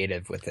get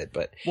creative with it.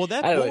 But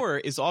that boar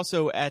is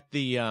also at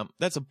the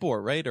that's a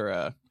boar, right?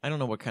 Or I don't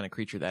know what kind of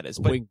creature that is.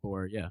 But, wing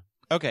boar, yeah.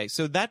 Okay,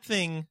 so that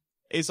thing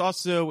is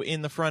also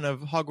in the front of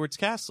Hogwarts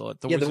Castle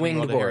at the the Wizarding winged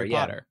World of boar, Harry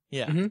Potter.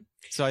 Yeah. Mm-hmm.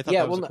 So I thought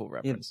that was a cool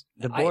reference.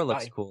 The boar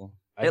looks cool.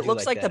 It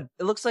looks like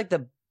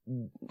the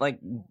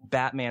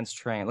Batman's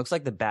train. It looks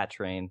like the Bat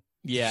train.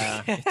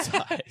 Yeah, it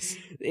does.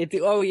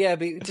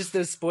 But just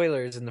those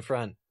spoilers in the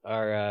front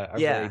are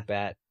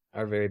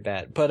very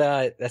bad.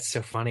 But that's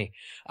so funny.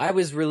 I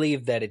was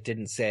relieved that it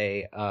didn't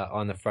say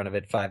on the front of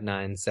it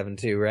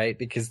 5972, right?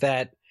 Because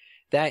that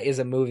is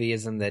a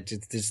movieism that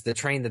just the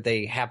train that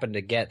they happened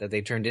to get that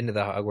they turned into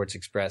the Hogwarts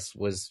Express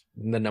was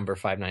the number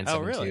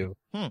 5972.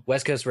 Oh, really?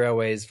 West Coast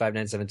Railways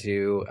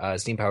 5972,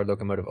 steam powered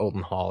locomotive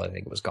Olden Hall, I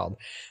think it was called.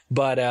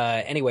 But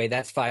anyway,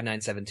 that's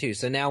 5972.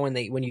 So now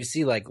when you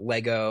see like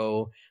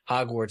Lego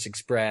Hogwarts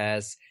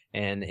Express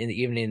and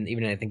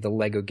even I think the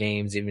Lego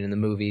games, even in the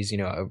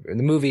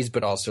movies,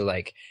 but also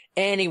like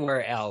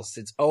anywhere else,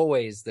 it's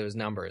always those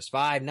numbers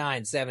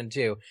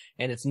 5972,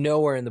 and it's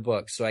nowhere in the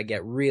book. So I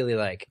get really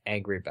like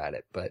angry about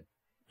it, but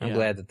I'm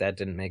glad that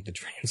didn't make the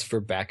transfer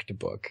back to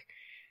book.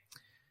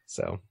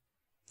 So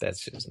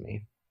that's just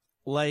me.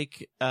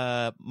 Like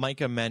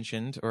Micah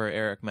mentioned, or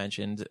Eric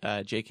mentioned,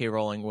 J.K.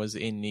 Rowling was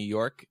in New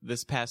York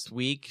this past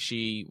week.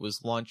 She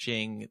was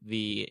launching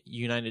the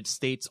United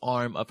States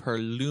arm of her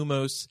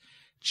Lumos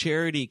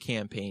charity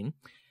campaign.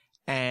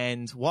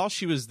 And while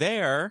she was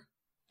there,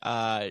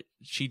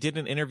 she did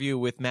an interview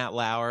with Matt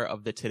Lauer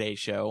of the Today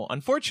Show.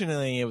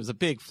 Unfortunately, it was a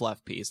big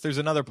fluff piece. There's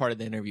another part of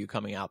the interview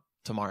coming out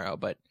tomorrow,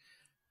 but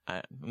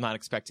I'm not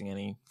expecting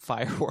any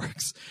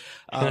fireworks.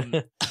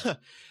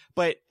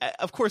 But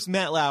of course,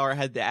 Matt Lauer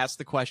had to ask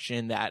the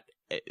question that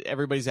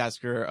everybody's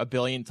asked her a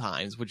billion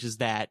times, which is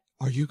that,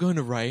 are you going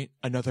to write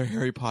another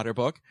Harry Potter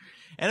book?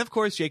 And of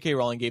course, J.K.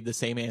 Rowling gave the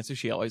same answer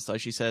she always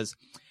does. She says,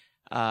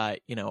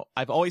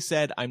 I've always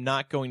said I'm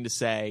not going to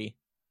say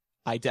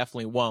I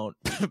definitely won't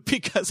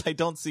because I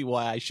don't see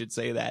why I should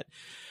say that.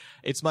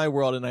 It's my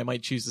world and I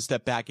might choose to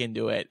step back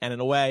into it. And in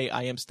a way,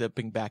 I am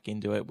stepping back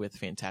into it with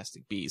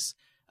Fantastic Beasts.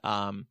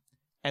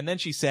 And then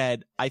she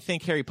said, I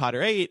think Harry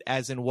Potter 8,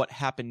 as in what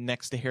happened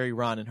next to Harry,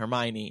 Ron, and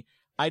Hermione,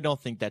 I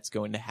don't think that's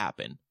going to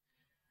happen.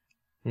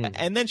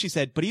 And then she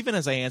said, but even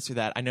as I answer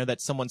that, I know that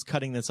someone's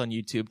cutting this on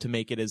YouTube to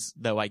make it as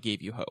though I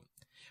gave you hope,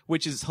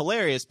 which is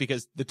hilarious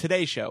because the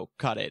Today Show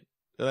cut it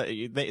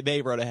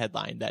They wrote a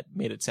headline that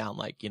made it sound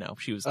like,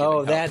 she was giving Oh,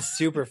 hope. that's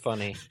super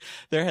funny.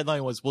 Their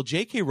headline was, "Will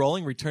J.K.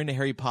 Rowling return to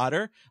Harry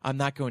Potter? I'm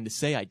not going to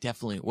say I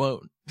definitely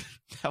won't."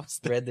 That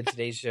was Read the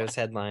Today Show's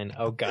headline.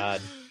 Oh,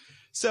 God.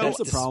 So That's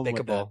the problem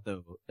with despicable.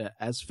 that, though.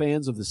 As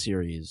fans of the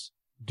series,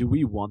 do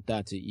we want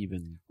that to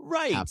even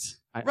right. happen?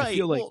 I Right.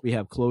 feel like Well- we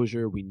have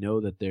closure. We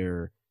know that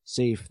they're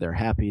safe. They're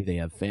happy. They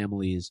have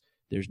families.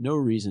 There's no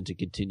reason to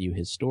continue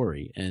his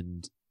story.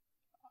 And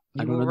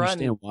I don't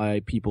understand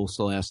why people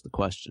still ask the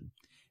question.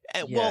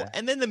 Well,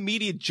 and then the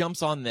media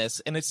jumps on this,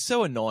 and it's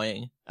so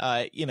annoying.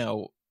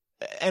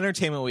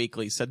 Entertainment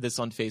Weekly said this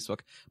on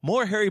Facebook.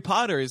 More Harry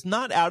Potter is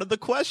not out of the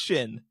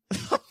question.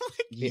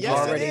 We Yes,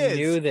 it already is.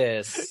 knew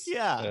this.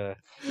 Yeah.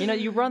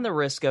 You run the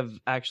risk of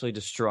actually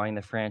destroying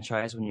the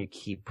franchise when you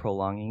keep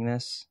prolonging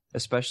this,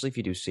 especially if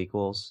you do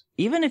sequels.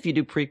 Even if you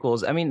do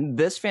prequels, I mean,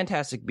 this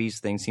Fantastic Beasts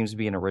thing seems to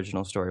be an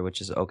original story, which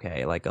is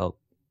okay. Like,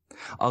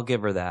 I'll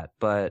give her that.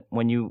 But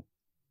when you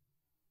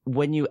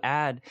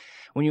add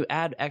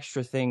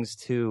extra things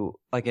to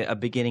like a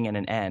beginning and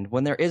an end,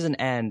 when there is an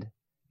end,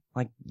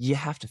 like you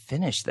have to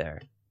finish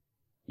there.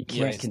 You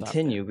can't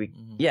continue.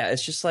 Yeah,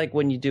 it's just like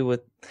when you do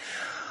with.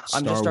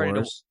 I'm just starting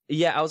Wars. to.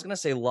 Yeah, I was gonna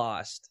say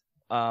Lost,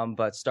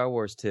 but Star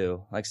Wars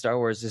too. Like Star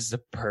Wars is a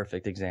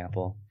perfect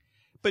example.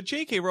 But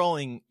J.K.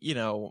 Rowling,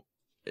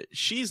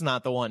 she's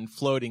not the one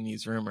floating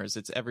these rumors.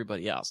 It's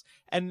everybody else.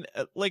 And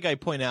like I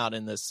point out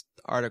in this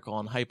article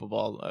on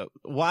Hypable,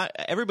 why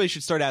everybody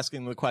should start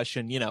asking the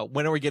question,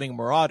 when are we getting a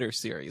Marauder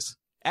series?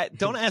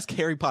 Don't ask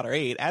Harry Potter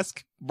 8.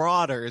 Ask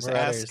Marauders.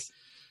 Ask,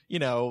 a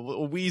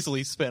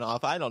Weasley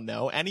spinoff. I don't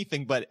know.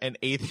 Anything but an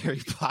 8th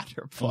Harry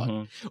Potter book.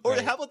 Mm-hmm. Or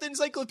how about the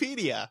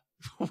encyclopedia?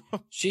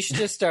 She should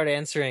just start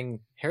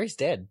answering, Harry's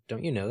dead.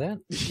 Don't you know that?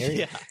 Harry...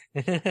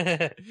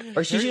 Yeah.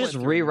 Or she should Harry just went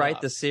through rewrite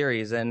enough. the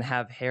series and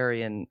have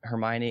Harry and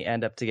Hermione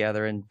end up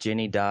together, and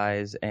Ginny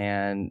dies,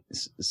 and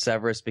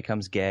Severus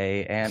becomes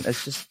gay, and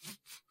it's just.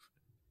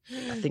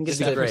 I think it's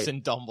Severus great.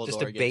 and Dumbledore just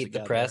to get bait the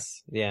together.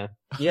 press. Yeah.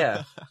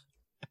 Yeah.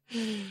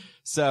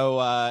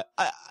 So,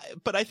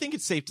 but I think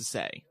it's safe to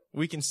say,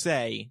 we can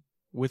say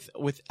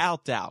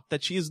without doubt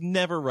that she is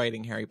never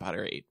writing Harry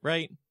Potter 8,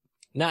 right?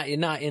 Not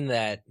in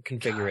that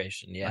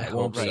configuration. Yeah. It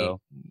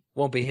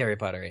won't be Harry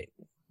Potter 8.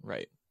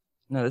 Right.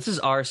 No, this is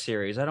our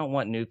series. I don't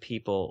want new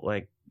people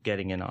like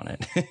getting in on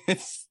it.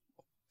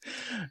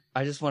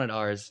 I just wanted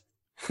ours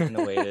in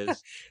the way it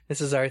is.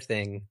 This is our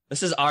thing.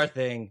 This is our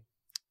thing.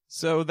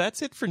 So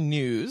that's it for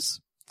news.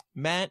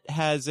 Matt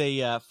has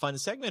a fun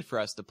segment for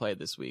us to play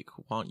this week.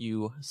 Why don't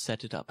you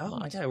set it up? Oh my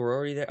Matt? god, we're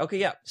already there. Okay,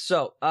 yeah.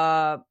 So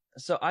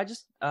I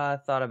just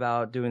thought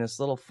about doing this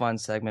little fun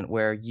segment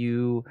where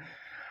you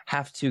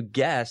have to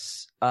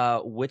guess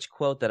which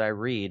quote that I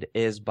read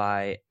is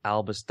by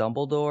Albus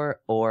Dumbledore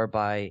or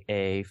by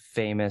a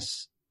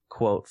famous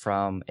quote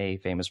from a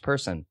famous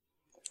person.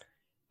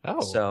 Oh.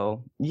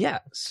 So, yeah.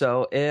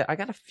 So I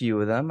got a few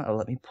of them.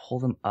 Let me pull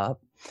them up.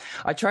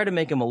 I try to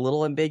make them a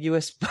little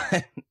ambiguous,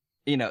 but,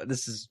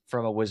 this is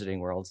from a Wizarding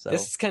World. So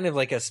This is kind of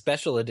like a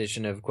special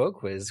edition of Quote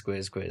Quiz,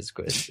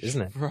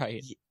 isn't it?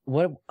 Right.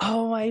 What?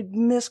 Oh, I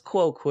missed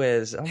quote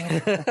quiz. Oh,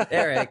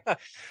 Eric.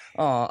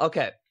 Oh,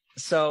 okay.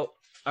 So,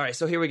 all right.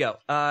 So here we go.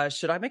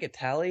 Should I make a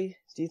tally?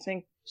 Do you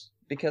think?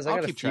 Because I I'll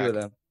got a keep few track. of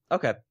them.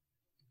 Okay.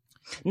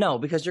 No,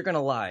 because you're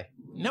gonna lie.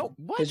 No,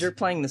 what? Because you're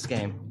playing this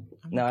game.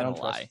 No, I don't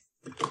lie.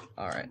 trust.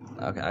 All right.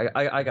 Okay.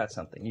 I got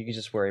something. You can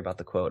just worry about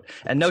the quote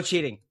and no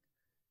cheating.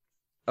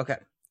 Okay.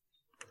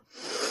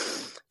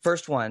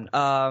 First one.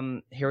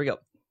 Here we go.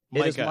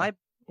 It is Micah.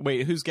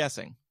 Wait, who's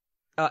guessing?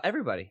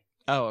 everybody.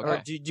 Oh, okay.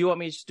 Or do you want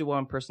me to just do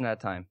one person at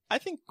a time? I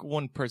think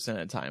one person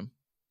at a time.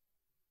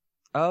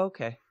 Oh,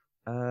 okay.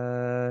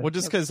 Well,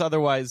 just because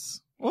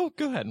otherwise, well,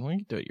 go ahead. We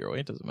can do it your way.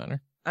 It doesn't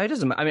matter. It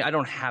doesn't. I mean, I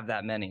don't have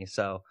that many.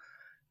 So,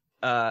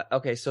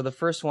 okay. So the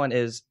first one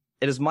is: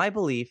 it is my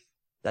belief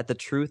that the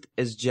truth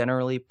is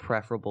generally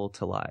preferable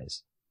to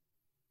lies.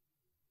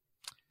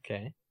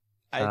 Okay.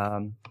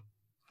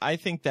 I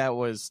think that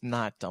was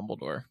not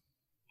Dumbledore.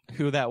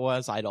 Who that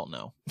was, I don't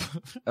know.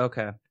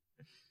 Okay.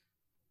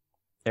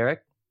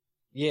 Eric?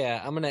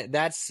 Yeah,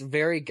 that's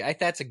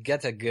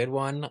a good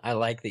one. I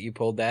like that you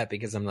pulled that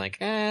because I'm like,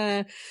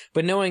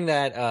 but knowing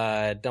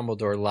that,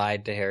 Dumbledore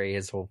lied to Harry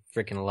his whole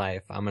freaking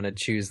life, I'm going to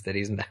choose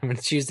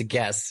to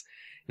guess.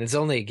 And it's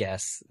only a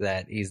guess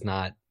that he's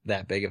not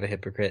that big of a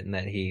hypocrite and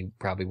that he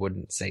probably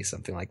wouldn't say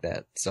something like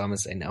that. So I'm going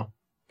to say no,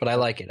 but I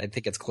like it. I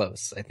think it's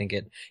close. I think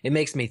it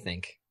makes me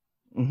think.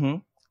 Mm-hmm.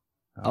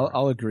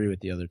 I'll agree with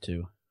the other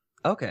two.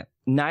 Okay.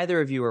 Neither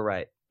of you were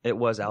right. It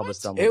was Albus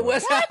Dumbledore. It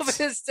was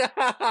Albus.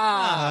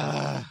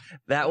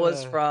 That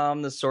was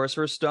from the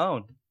Sorcerer's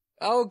Stone.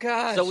 Oh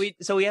gosh.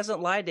 So he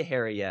hasn't lied to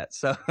Harry yet.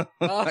 So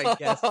I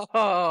guess.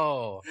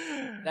 Oh,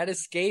 that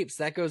escapes.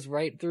 That goes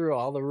right through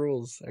all the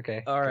rules.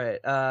 Okay. All right.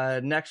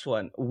 Next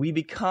one. We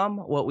become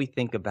what we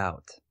think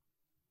about.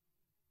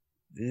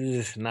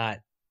 Ugh, not.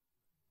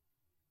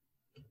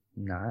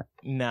 Not.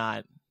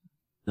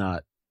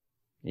 Not.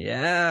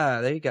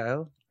 There you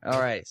go. All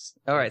right.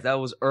 That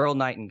was Earl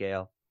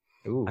Nightingale.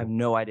 Ooh. I have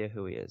no idea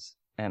who he is.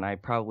 and I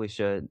probably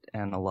should,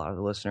 and a lot of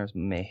the listeners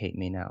may hate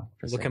me now.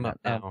 For Look saying him up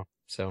that. now.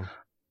 So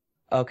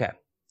Okay.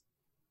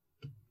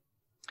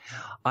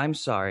 I'm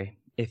sorry.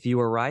 If you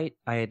were right,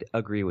 I'd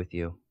agree with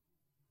you.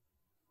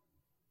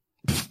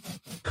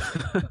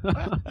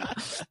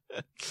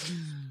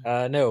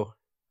 no.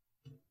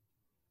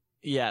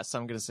 Yes,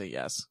 I'm gonna say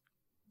yes.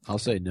 I'll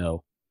say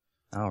no.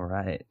 All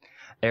right.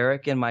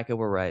 Eric and Micah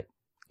were right.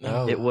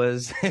 No. It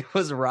was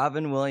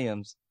Robin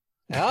Williams.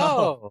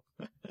 Oh.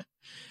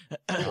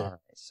 All right,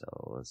 so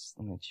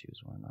let me choose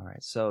one. All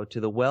right, so to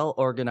the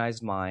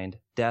well-organized mind,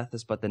 death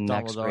is but the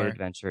next Dumbledore. great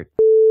adventure.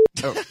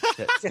 Oh,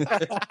 shit.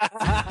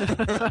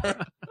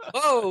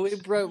 Oh, we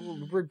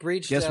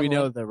breached. Guess we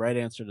know the right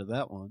answer to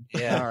that one.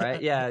 Yeah. All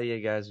right, yeah, you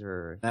guys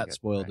were. That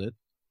spoiled it.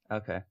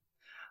 Okay.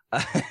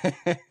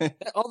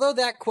 Although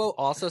that quote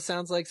also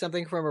sounds like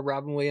something from a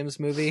Robin Williams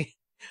movie,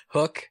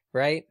 Hook,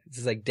 right?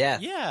 It's like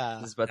death. Yeah.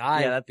 This is but,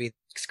 Die yeah, would be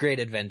next great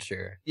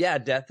adventure. yeah,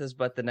 death is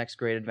but the next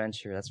great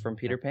adventure. That's from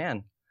Peter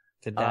Pan.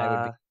 To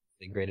die would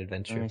be a great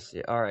adventure. Let me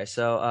see. All right,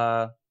 so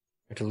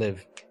Or to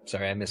live.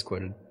 Sorry, I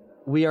misquoted.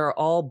 we are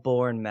all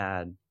born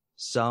mad.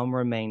 Some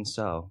remain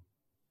so.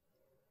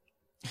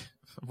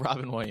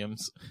 Robin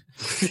Williams.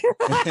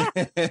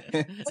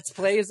 Let's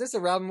play. Is this a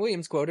Robin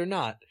Williams quote or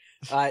not?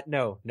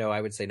 No,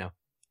 I would say no.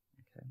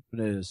 I'm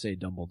going to say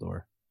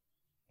Dumbledore.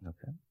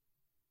 Okay.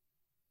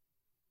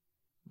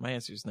 My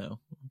answer is no,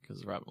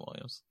 because of Robin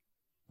Williams.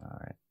 All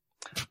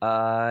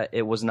right.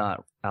 It was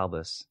not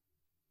Albus.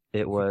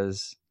 It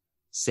was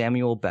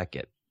Samuel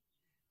Beckett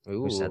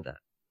Ooh. who said that.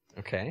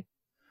 Okay.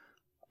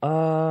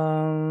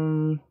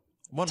 One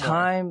more.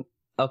 Time.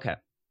 Okay.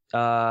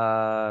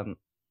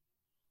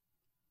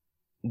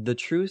 The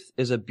truth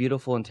is a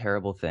beautiful and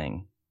terrible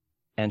thing,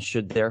 and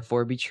should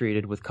therefore be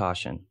treated with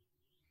caution.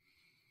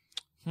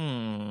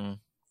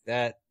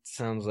 That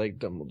sounds like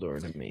Dumbledore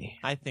to me.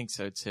 I think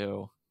so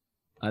too.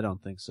 I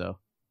don't think so.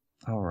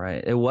 All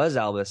right. It was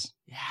Albus.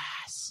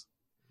 Yes.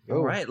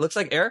 All right. Looks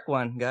like Eric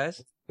won,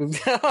 guys.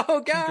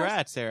 Oh, God.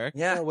 Congrats, Eric.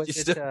 Yeah. Was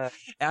You it, still-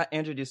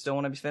 Andrew, do you still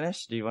want to be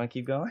finished? Do you want to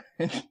keep going?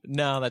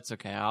 No, that's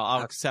okay.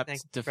 I'll accept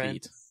Thanks, defeat.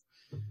 friends.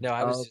 No,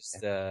 I was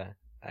Okay.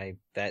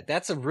 just,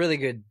 that's a really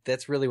good,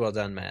 that's really well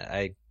done,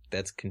 Matt.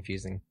 That's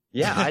confusing.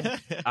 Yeah.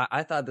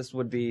 I thought this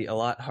would be a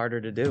lot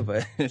harder to do,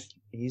 but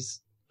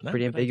he's a No,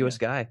 pretty good ambiguous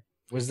idea. guy.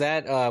 Was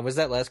that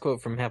last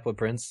quote from Half-Blood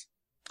Prince?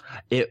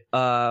 It,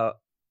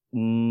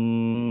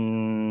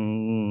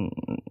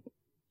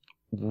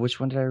 which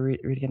one did I read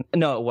again?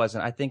 No, it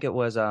wasn't. I think it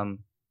was, I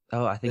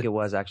think it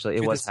was actually,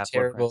 it was This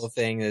Half-Blood terrible Prince.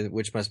 thing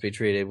which must be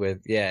treated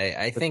with, I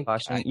With think,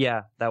 caution.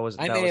 Yeah, that was,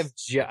 I that may was,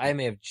 have I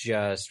may have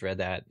just read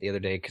that the other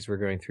day because we're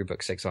going through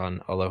book 6 on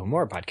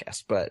Alohomora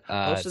podcast, but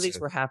most of these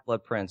were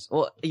Half-Blood Prince.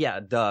 Well, yeah,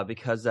 duh,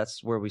 because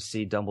that's where we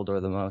see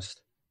Dumbledore the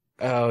most.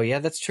 Oh yeah,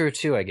 that's true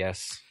too, I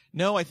guess.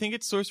 No, I think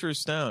it's Sorcerer's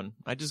Stone.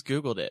 I just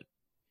Googled it.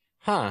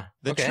 Huh.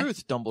 The okay.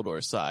 truth,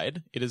 Dumbledore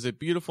sighed. It is a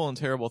beautiful and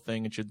terrible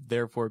thing and should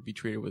therefore be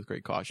treated with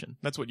great caution.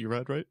 That's what you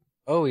read, right?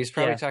 Oh, he's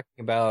probably Yeah. talking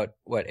about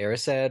what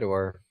Erised,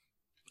 or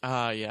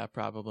Yeah,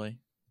 probably.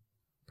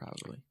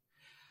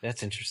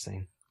 that's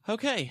interesting.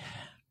 Okay.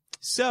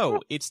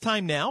 So it's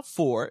time now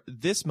for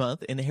this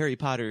month in Harry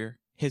Potter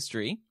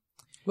history.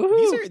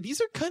 Woohoo!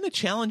 These are kind of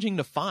challenging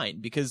to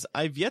find because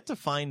I've yet to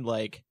find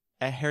like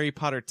a Harry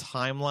Potter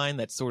timeline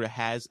that sort of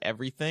has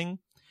everything.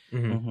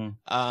 Mhm.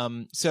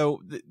 Mm-hmm.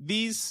 So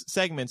these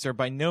segments are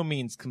by no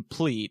means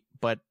complete,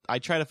 but I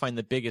try to find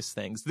the biggest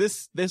things.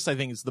 This I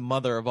think is the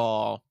mother of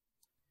all ...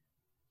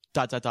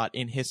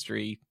 in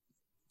history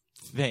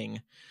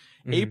thing.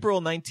 Mhm. April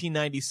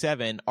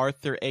 1997,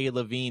 Arthur A.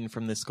 Levine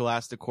from the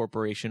Scholastic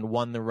Corporation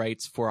won the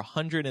rights for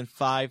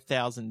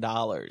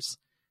 $105,000.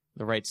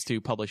 The rights to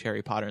publish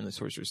Harry Potter and the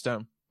Sorcerer's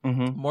Stone.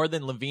 Mm-hmm. More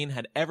than Levine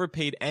had ever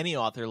paid any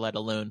author, let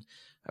alone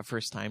a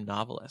first-time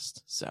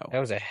novelist. So, That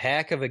was a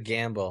heck of a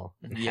gamble,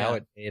 and Yeah. how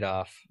it paid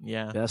off.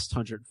 yeah. Best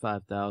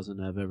 105,000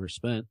 I've ever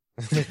spent.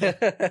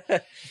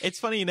 It's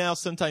funny now,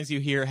 sometimes you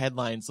hear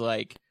headlines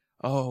like,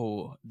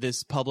 oh,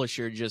 this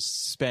publisher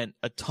just spent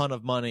a ton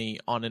of money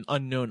on an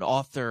unknown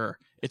author.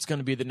 It's going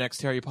to be the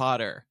next Harry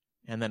Potter.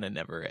 And then it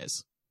never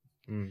is.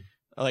 Mm.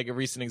 Like a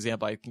recent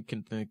example I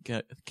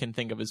can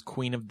think of is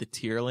Queen of the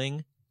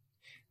Tearling.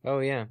 Oh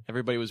yeah.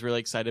 Everybody was really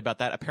excited about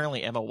that.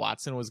 Apparently Emma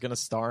Watson was going to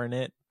star in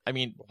it. I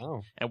mean,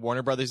 Wow. and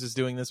Warner Brothers is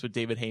doing this with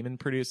David Heyman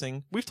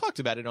producing. We've talked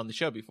about it on the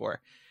show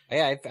before.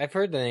 Yeah, I've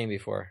heard the name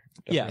before.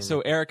 Yeah, Definitely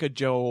so Erica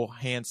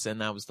Johansson,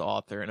 that was the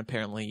author, and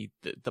apparently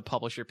the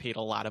publisher paid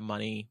a lot of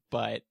money,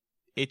 but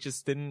it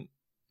just didn't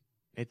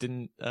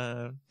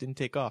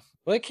take off.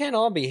 Well, it can't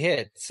all be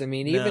hits. I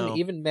mean, No.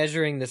 even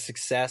measuring the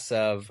success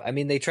of, I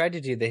mean, they tried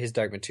to do the His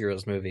Dark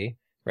Materials movie,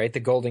 right? The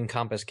Golden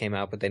Compass came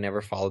out, but they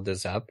never followed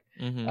this up.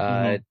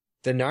 Mm-hmm.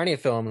 The Narnia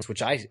films,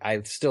 which I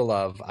still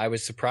love, I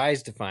was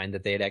surprised to find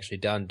that they had actually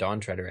done Dawn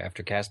Treader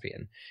after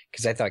Caspian,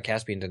 because I thought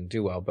Caspian didn't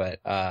do well,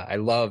 but I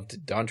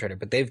loved Dawn Treader,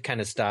 but they've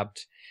kind of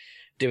stopped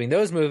doing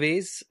those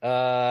movies,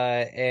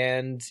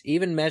 and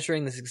even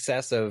measuring the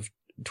success of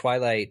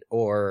Twilight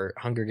or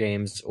Hunger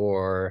Games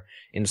or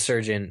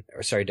Divergent,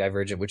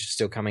 which is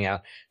still coming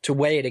out, to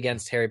weigh it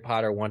against Harry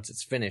Potter once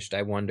it's finished,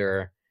 I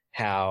wonder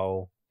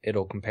how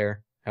it'll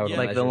compare. How it'll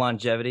Like the measure.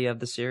 longevity of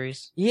the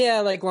series?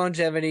 Yeah, like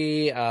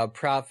longevity,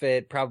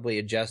 profit, probably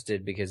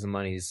adjusted because the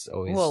money's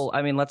always... Well,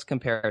 I mean, let's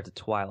compare it to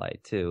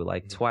Twilight, too.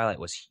 Like, Twilight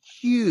was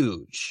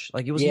huge.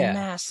 Like, it was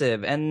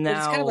massive. And now... But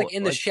it's kind of like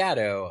in the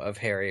shadow of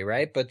Harry,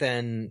 right? But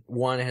then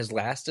one has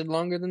lasted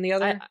longer than the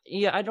other?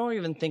 I don't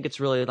even think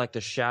it's really like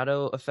the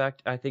shadow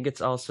effect. I think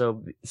it's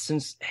also...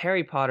 Since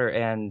Harry Potter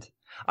and...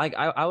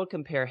 I would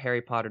compare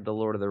Harry Potter to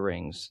Lord of the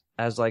Rings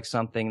as like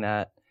something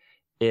that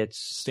it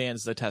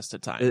stands the test of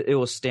time. It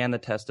will stand the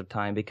test of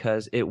time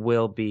because it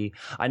will be.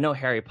 I know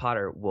Harry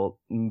Potter will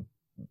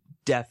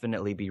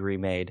definitely be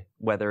remade,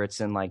 whether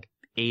it's in like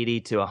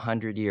 80 to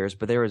 100 years,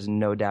 but there is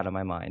no doubt in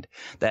my mind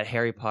that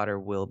Harry Potter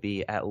will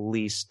be at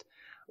least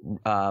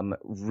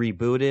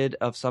rebooted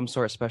of some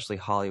sort, especially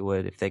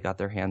Hollywood if they got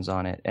their hands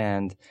on it,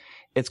 and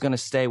it's going to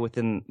stay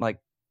within like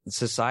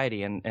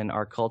society and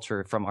our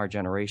culture from our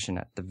generation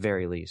at the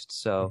very least.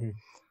 So.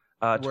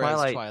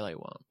 Twilight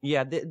won't.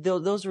 Yeah,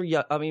 those were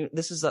young. I mean,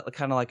 this is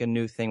kind of like a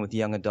new thing with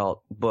young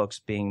adult books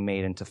being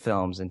made into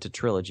films, into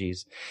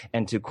trilogies,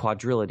 and to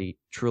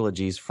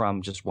trilogies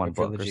from just one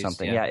book or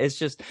something. Yeah, it's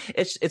just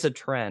it's a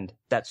trend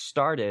that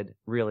started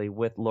really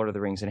with Lord of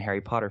the Rings and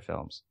Harry Potter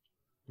films.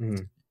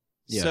 Mm-hmm.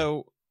 Yeah.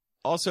 So,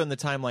 also in the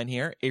timeline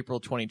here, April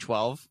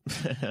 2012,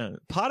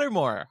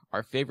 Pottermore,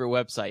 our favorite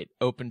website,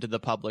 opened to the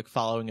public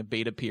following a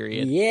beta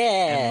period.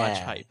 And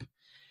much hype.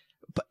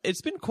 But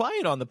it's been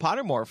quiet on the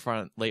Pottermore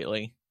front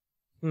lately.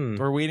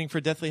 We're waiting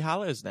for Deathly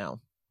Hallows now.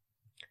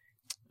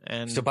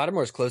 And so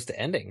Pottermore's close to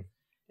ending.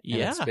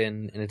 Yeah.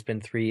 And it's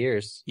been 3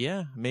 years.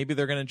 Yeah. Maybe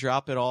they're going to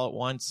drop it all at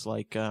once.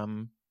 Like,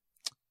 I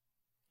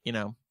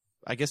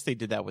guess they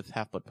did that with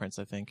Half-Blood Prince,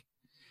 I think.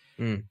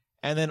 And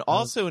then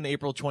also in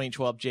April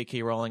 2012,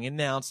 J.K. Rowling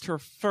announced her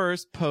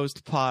first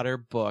post-Potter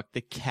book, The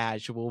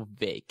Casual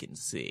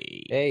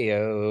Vacancy.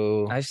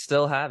 Heyo. I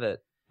still have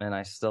it, and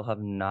I still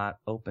have not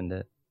opened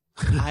it.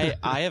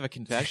 I have a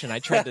confession. I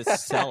tried to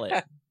sell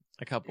it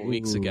a couple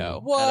weeks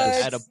ago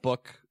at a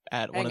book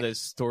at one of those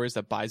stores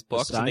that buys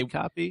books. A signed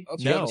copy?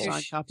 Okay, No.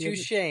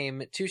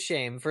 To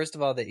shame. First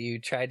of all, that you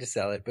tried to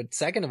sell it, but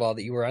second of all,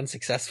 that you were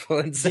unsuccessful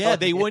in selling Yeah,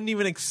 they it. wouldn't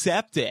even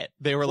accept it.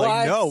 They were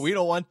like, no, we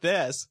don't want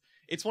this.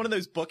 It's one of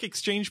those book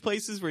exchange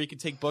places where you can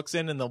take books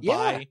in and they'll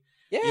buy.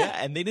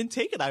 Yeah, and they didn't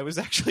take it. I was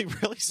actually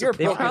really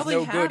surprised. Your book is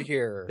no good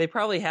here. They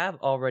probably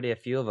have already a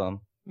few of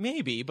them.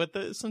 Maybe, but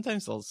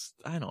sometimes they'll,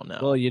 I don't know.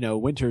 Well,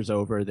 winter's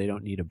over. They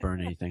don't need to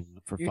burn anything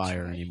for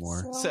fire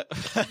anymore.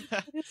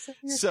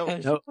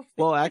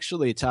 Well,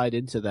 actually tied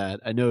into that,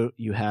 I know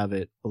you have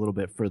it a little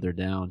bit further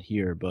down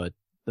here, but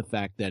the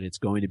fact that it's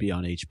going to be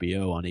on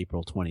HBO on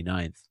April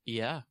 29th.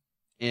 Yeah.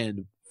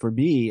 And for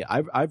me,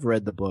 I've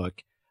read the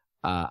book.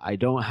 I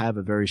don't have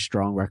a very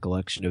strong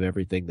recollection of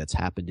everything that's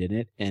happened in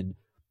it. And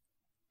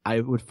I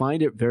would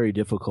find it very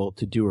difficult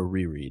to do a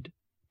reread,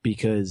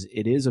 because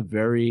it is a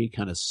very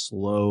kind of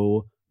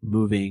slow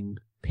moving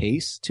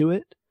pace to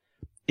it.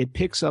 It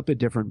picks up at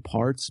different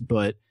parts,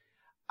 but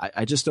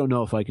I just don't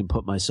know if I can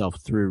put myself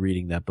through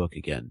reading that book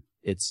again.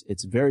 It's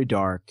very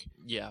dark.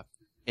 Yeah.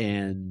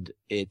 And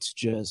it's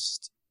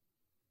just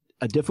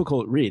a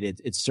difficult read.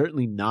 It's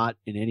certainly not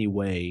in any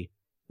way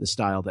the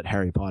style that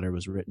Harry Potter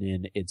was written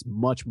in. It's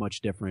much,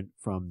 much different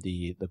from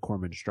the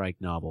Cormoran Strike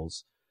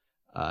novels.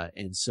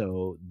 And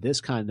so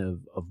this kind of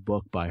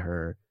book by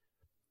her,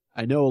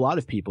 I know a lot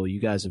of people,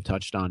 you guys have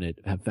touched on it,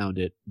 have found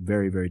it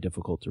very, very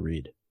difficult to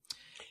read.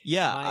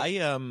 Yeah,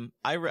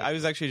 I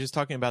was actually just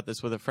talking about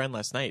this with a friend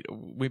last night.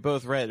 We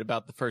both read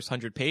about the first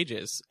 100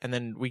 pages, and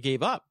then we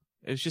gave up.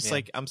 It was just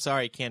like, I'm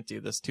sorry, I can't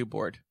do this. Too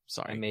bored.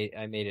 Sorry.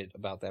 I made it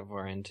about that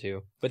far in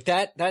too. But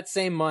that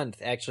same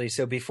month, actually,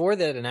 so before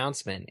that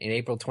announcement in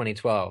April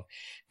 2012,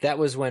 that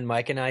was when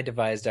Mike and I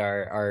devised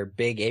our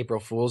big April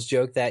Fool's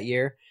joke that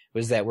year.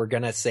 Was that we're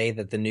going to say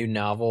that the new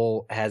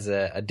novel has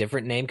a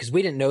different name, because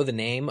we didn't know the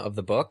name of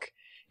the book.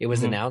 It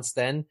was announced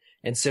then.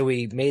 And so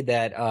we made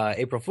that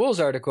April Fool's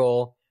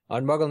article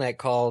on MuggleNet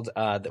called,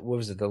 what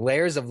was it? The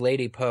Layers of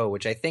Lady Poe,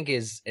 which I think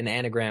is an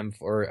anagram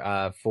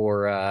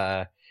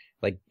for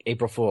like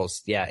April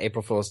Fool's. Yeah,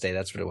 April Fool's Day.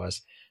 That's what it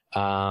was.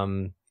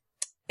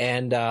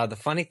 And the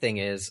funny thing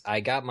is I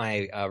got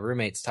my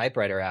roommate's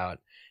typewriter out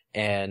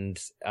and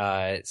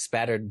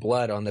spattered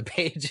blood on the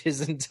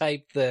pages and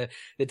typed the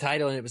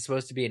title, and it was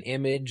supposed to be an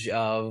image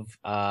of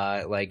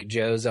like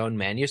Joe's own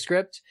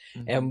manuscript.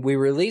 And we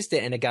released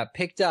it and it got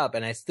picked up,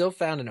 and I still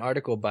found an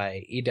article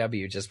by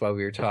EW just while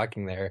we were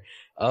talking there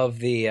of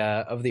the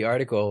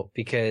article,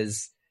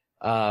 because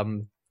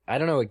I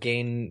don't know, it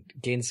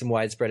gained some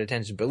widespread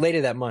attention. But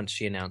later that month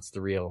she announced the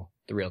real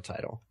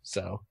title.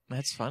 So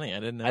that's funny. I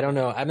didn't know. I don't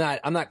know.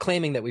 I'm not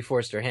claiming that we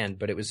forced her hand,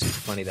 but it was super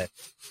funny that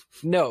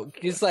no,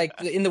 it's like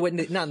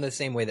not in the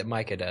same way that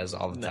Micah does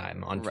all the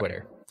time on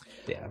Twitter.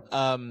 Yeah.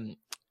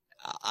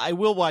 I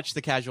will watch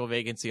The Casual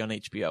Vacancy on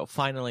HBO.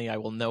 Finally, I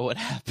will know what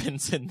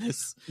happens in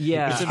this.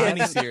 Yeah. It's a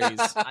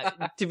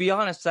miniseries. To be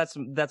honest,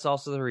 that's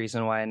also the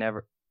reason why I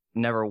never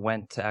never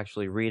went to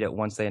actually read it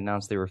once they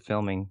announced they were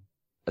filming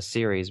a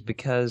series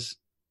because,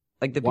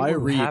 like, the people Why who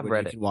read have when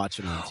read you it. can watch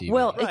it on TV?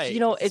 Well, Right.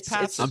 it's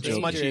passive. I'm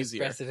joking. much Dangerous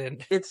easier.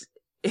 precedent. it's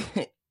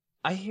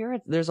I hear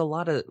it. There's a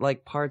lot of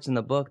like parts in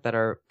the book that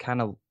are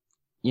kind of,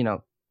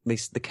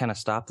 they kind of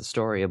stop the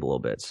story a little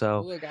bit.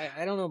 So Look,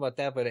 I don't know about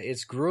that, but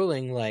it's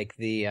grueling. Like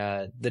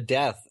the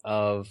death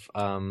of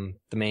the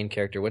main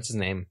character. What's his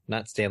name?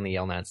 Not Stanley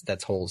Yelnats.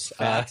 That's Holes.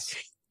 Fats.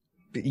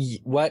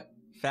 What?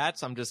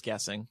 Fats, I'm just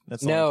guessing.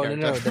 That's the No. only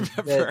character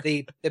I remember.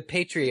 The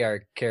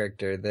patriarch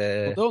character.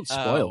 The Well, don't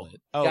spoil it.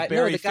 Oh, Guy- no,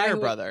 Barry the guy who-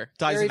 Fairbrother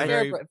dies in Fair, the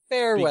very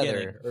Fairweather.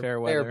 beginning. Or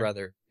Fairweather.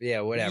 Fairbrother.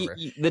 Yeah, whatever.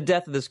 the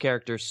death of this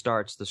character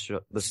starts the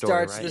story.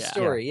 Starts right? the Yeah.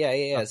 story. Yeah.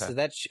 Okay. So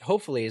that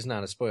hopefully is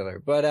not a spoiler.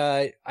 But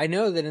I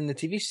know that in the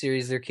TV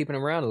series they're keeping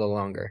him around a little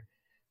longer.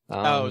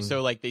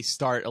 so like they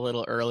start a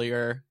little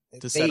earlier to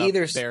They set up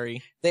either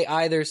Barry. They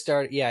either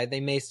start, they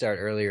may start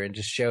earlier and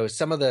just show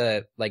some of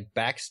the like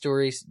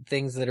backstory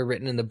things that are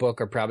written in the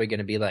book are probably going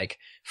to be like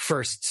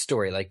first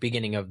story, like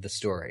beginning of the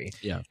story.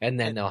 Yeah. And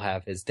then they'll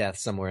have his death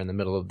somewhere in the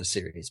middle of the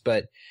series.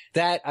 But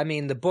that, I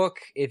mean, the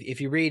book,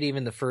 if you read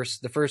even the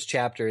first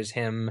chapter is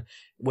him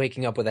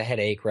waking up with a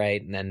headache,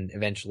 right? And then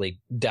eventually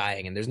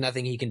dying. And there's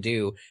nothing he can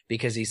do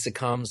because he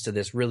succumbs to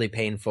this really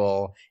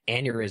painful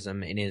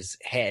aneurysm in his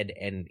head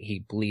and he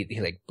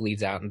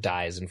bleeds out and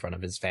dies in front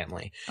of his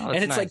family. Oh,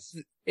 And it's like,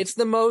 it's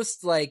the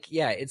most like,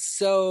 it's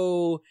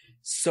so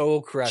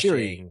crushing.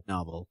 Cheery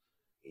novel.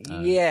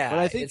 But but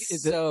I think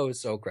it's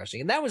so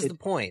crushing. And that was the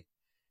point.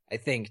 I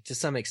think to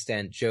some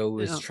extent, Joe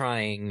was Yeah.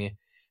 trying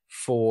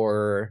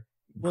for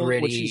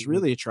gritty. What she's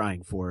really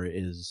trying for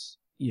is,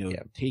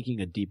 Yeah.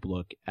 taking a deep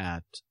look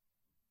at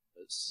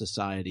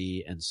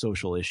society and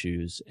social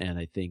issues. And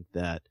I think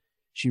that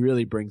she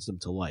really brings them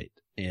to light.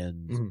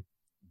 And Mhm.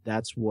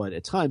 that's what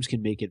at times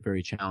can make it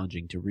very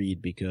challenging to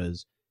read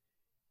because,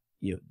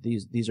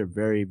 these are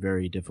very,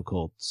 very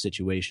difficult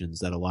situations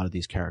that a lot of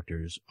these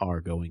characters are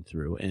going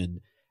through.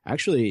 And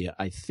actually,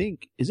 I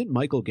think, isn't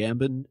Michael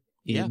Gambon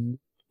in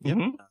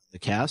Mhm. the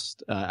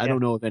cast? I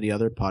don't know of any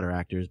other Potter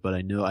actors, but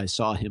I know I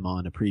saw him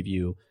on a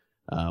preview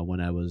when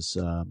I was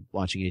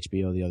watching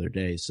HBO the other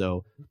day.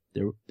 So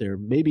there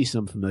may be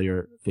some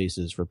familiar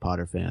faces for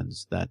Potter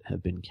fans that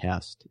have been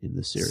cast in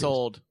this series.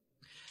 Sold.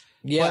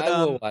 Yeah, But,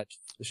 I will watch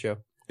the show.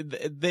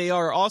 They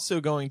are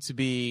also going to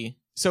be.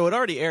 So it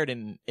already aired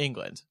in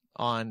England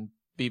on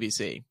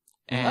BBC,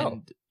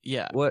 and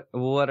yeah, What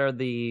are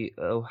the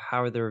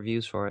how are the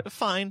reviews for it?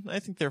 fine. I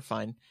think they're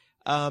fine.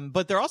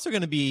 But they're also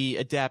going to be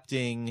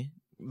adapting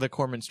the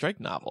Corman Strike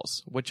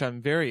novels, which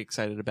I'm very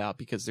excited about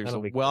because there's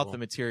That'll a be wealth cool. of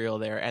material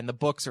there, and the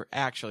books are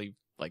actually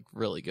like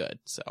really good.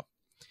 So,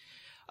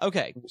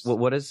 okay,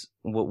 What is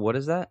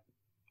that?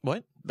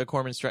 what the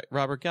Corman Strike?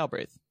 Robert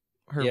Galbraith,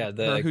 The her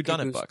Whodunit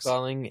Cuckoo's books.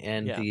 Calling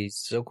and Yeah. the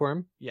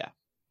Silkworm Yeah.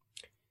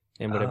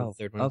 and whatever the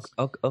third one is.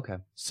 Okay.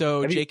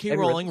 So Have you- J.K. have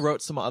you read Rowling this?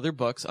 wrote some other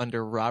books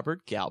under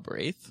Robert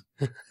Galbraith,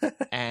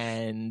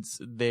 and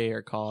they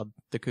are called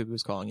The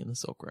Cuckoo's Calling and The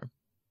Silkworm.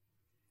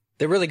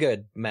 They're really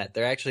good, Matt.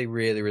 They're actually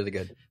really, really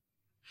good.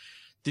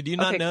 Did you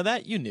not Okay. know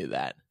that? You knew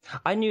that.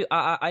 I knew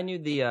I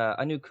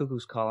knew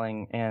Cuckoo's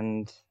Calling,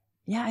 and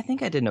yeah, I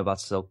think I did know about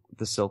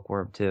the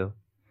Silkworm too.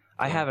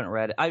 I Yeah. haven't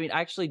read it. I mean,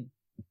 actually,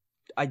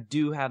 I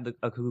do have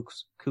a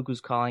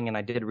Cuckoo's Calling, and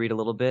I did read a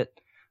little bit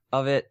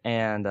of it,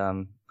 and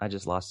I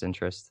just lost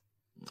interest.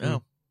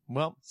 Oh,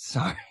 well,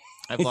 Sorry.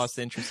 I've lost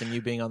interest in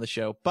you being on the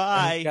show.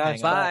 Bye. Oh, gosh,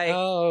 Hang on. Bye.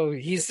 Oh,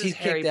 he's This is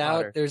kicked Harry out.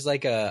 Potter. There's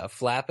like a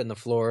flap in the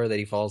floor that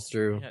he falls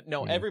through. Yeah,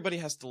 no, Yeah. everybody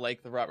has to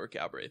like the Robert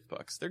Galbraith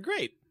books. They're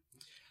great.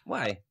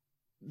 Why?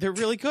 They're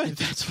really good.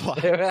 That's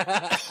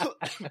why.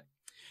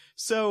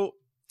 So,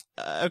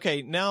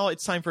 okay, now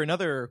it's time for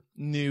another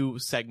new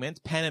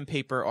segment. Pen and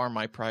paper are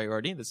my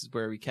priority. This is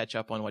where we catch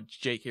up on what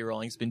J.K.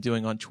 Rowling's been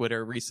doing on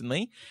Twitter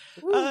recently.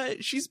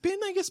 She's been,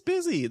 I guess,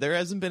 busy. There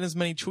hasn't been as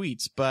many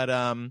tweets, but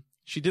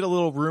she did a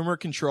little rumor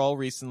control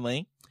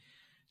recently.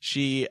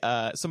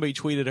 Somebody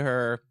tweeted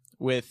her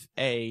with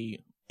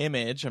a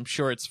image. I'm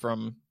sure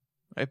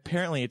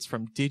apparently it's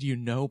from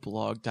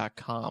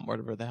didyouKnowblog.com,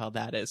 whatever the hell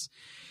that is.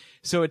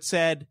 So it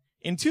said,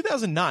 in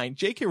 2009,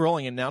 J.K.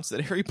 Rowling announced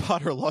that Harry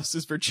Potter lost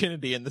his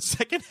virginity in the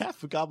second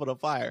half of Goblet of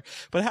Fire,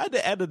 but had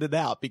to edit it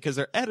out because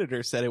their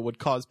editor said it would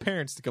cause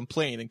parents to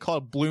complain and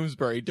called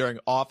Bloomsbury during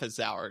office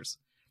hours.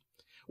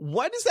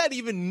 What does that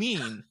even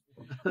mean?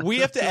 We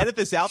have to edit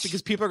this out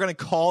because people are going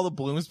to call the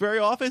Bloomsbury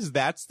office?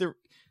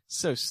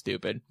 So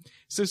stupid.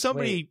 So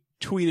somebody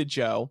tweeted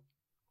Joe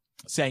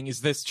saying, "Is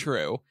this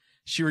true?"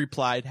 She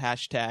replied,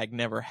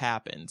 #never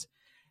happened.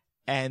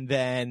 And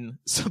then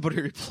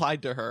somebody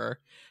replied to her,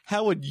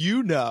 "How would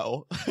you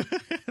know?"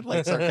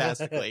 like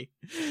sarcastically.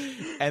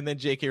 And then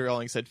J.K.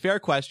 Rowling said, "Fair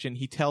question.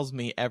 He tells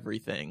me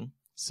everything."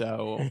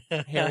 So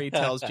Harry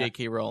tells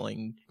J.K.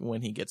 Rowling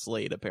when he gets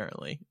laid,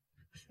 apparently.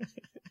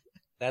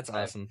 That's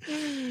awesome.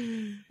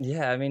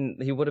 Yeah, I mean,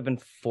 he would have been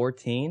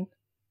 14.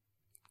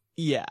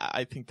 Yeah,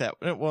 I think that,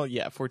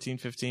 14,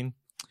 15.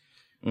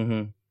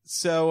 Mm-hmm.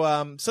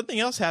 So something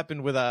else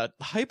happened with a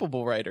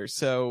Hypable writer.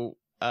 So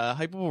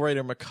Hypable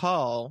writer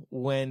McCall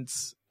went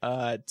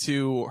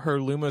to her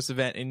Lumos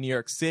event in New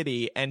York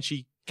City, and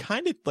she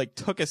kind of like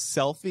took a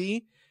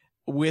selfie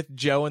with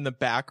Joe in the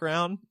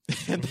background,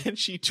 and then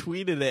she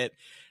tweeted it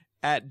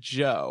at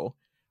Joe.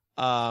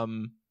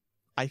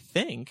 I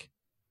think,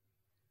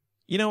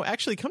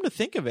 actually, come to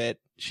think of it,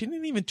 she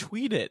didn't even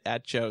tweet it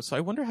at Joe, so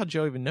I wonder how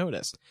Joe even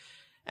noticed.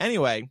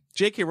 Anyway,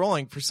 J.K.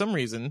 Rowling, for some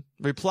reason,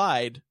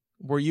 replied,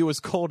 "Were you as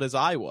cold as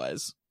I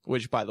was?"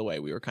 Which, by the way,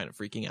 we were kind of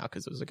freaking out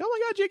because it was like, oh my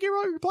God, J.K.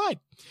 Rowling replied.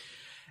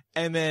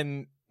 And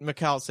then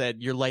Mikhail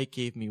said, "Your light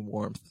gave me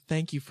warmth.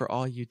 Thank you for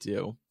all you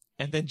do."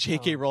 And then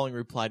J.K. Rowling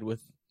replied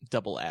with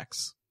double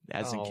X,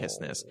 as in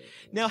kissness.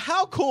 Now,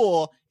 how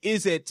cool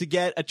is it to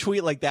get a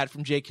tweet like that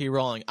from J.K.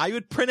 Rowling? I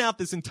would print out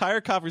this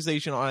entire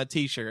conversation on a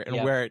t-shirt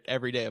and wear it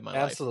every day of my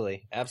life.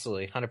 Absolutely.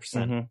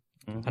 100%.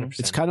 100%.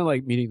 It's kind of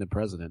like meeting the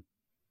president.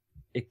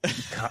 It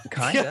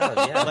kind of,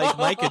 yeah. Like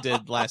Micah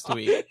did last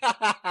week.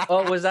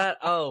 Oh, was that?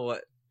 Oh,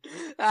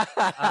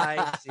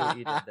 I see what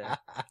you did there.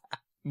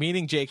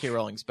 Meeting J.K.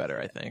 Rowling's better,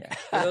 I think.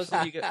 For those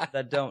of you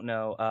that don't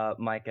know,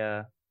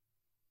 Micah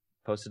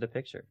posted a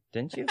picture,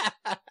 didn't you?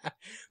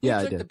 Who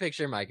took the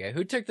picture, Micah?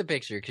 Who took the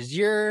picture? Because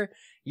you're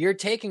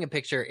taking a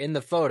picture in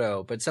the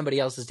photo, but somebody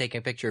else is taking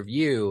a picture of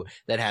you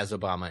that has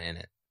Obama in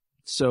it.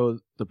 So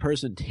the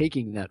person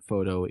taking that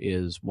photo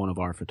is one of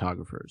our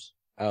photographers.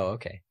 Oh,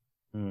 okay.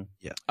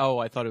 Yeah. Oh,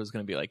 I thought it was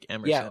going to be like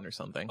Emerson or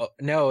something. Oh,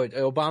 no,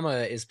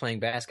 Obama is playing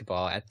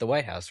basketball at the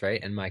White House,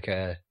 right? And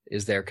Micah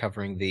is there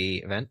covering the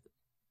event?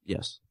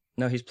 Yes.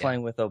 No, he's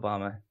playing with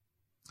Obama.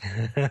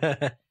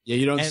 Yeah,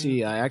 you don't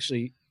see. I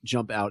actually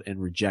jump out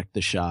and reject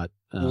the shot.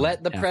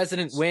 Let the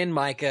president win,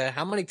 Micah.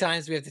 How many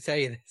times do we have to tell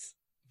you this?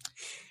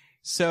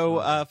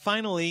 So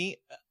finally,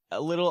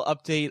 a little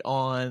update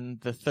on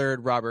the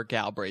third Robert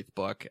Galbraith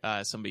book.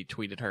 Somebody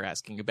tweeted her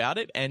asking about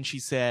it, and she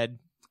said,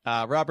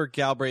 Robert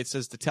Galbraith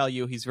says to tell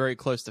you he's very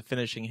close to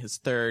finishing his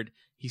third.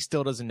 He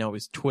still doesn't know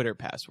his Twitter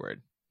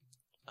password.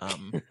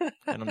 I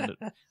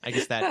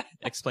guess that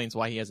explains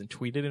why he hasn't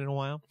tweeted in a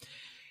while.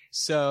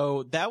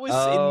 So that was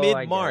in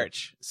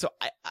mid-March. So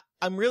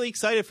I'm really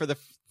excited for the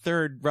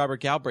third Robert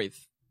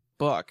Galbraith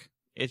book.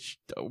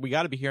 We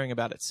got to be hearing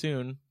about it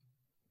soon.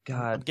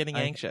 God, I'm getting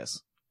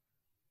anxious.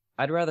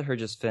 I'd rather her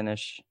just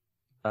finish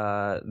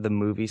the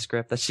movie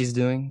script that she's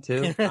doing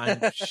too.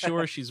 I'm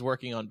sure she's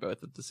working on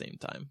both at the same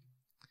time.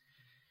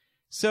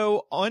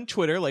 So on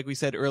Twitter, like we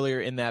said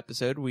earlier in the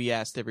episode, we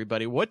asked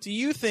everybody, what do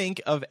you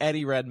think of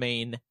Eddie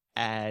Redmayne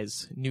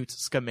as Newt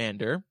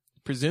Scamander?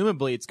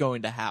 Presumably it's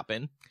going to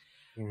happen.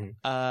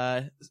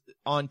 Mm-hmm.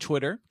 On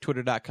Twitter,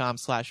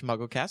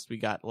 twitter.com/MuggleCast, we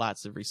got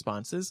lots of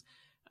responses.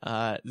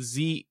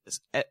 CDON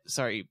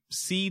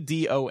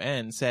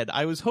said,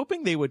 I was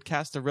hoping they would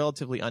cast a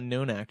relatively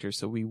unknown actor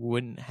so we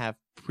wouldn't have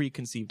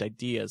preconceived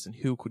ideas and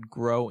who could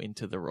grow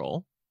into the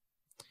role.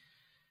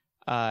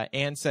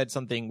 Anne said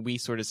something we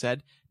sort of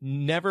said,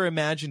 never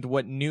imagined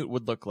what Newt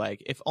would look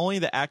like. If only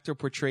the actor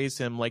portrays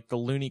him like the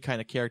loony kind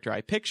of character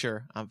I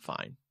picture, I'm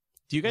fine.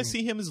 Do you guys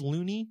see him as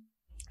loony?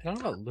 I don't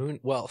know about loony.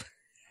 Well,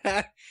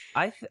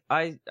 I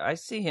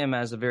see him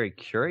as a very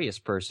curious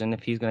person.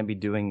 If he's going to be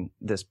doing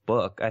this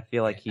book, I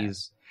feel like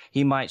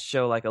he might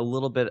show like a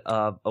little bit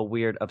of a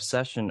weird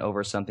obsession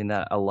over something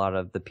that a lot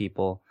of the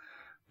people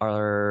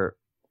are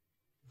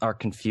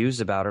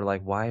confused about, or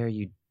like, why are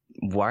you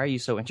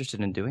so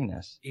interested in doing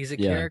this? He's a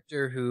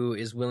character who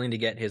is willing to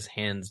get his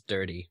hands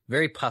dirty.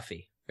 Very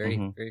puffy. Very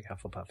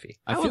Hufflepuffy.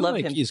 I feel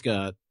like he's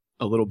got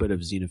a little bit of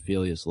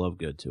Xenophilius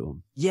Lovegood to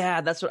him. Yeah,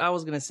 that's what I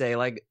was going to say.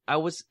 Like, I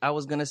was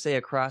going to say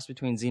a cross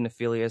between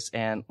Xenophilius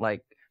and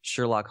like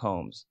Sherlock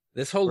Holmes.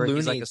 This whole loony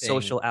he's like a thing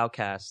social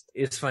outcast.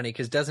 It's funny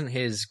because doesn't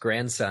his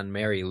grandson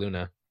marry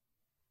Luna?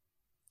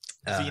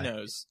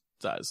 Xenos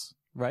does.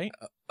 Right?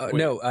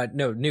 No,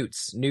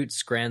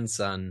 Newt's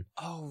grandson.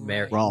 Oh,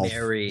 Rolf.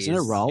 Marries. Isn't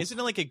it Rolf? Isn't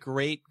it like a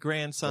great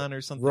grandson or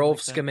something? Rolf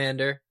like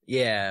Scamander.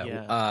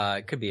 Yeah.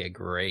 It could be a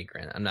great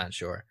grand. I'm not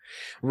sure.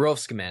 Rolf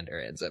Scamander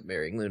ends up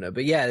marrying Luna,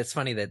 but yeah, it's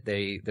funny that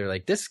they're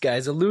like, this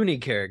guy's a loony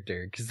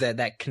character because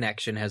that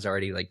connection has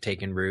already like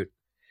taken root.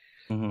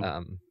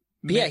 Mm-hmm.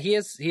 But yeah, he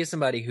is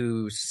somebody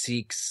who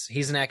seeks.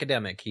 He's an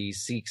academic. He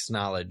seeks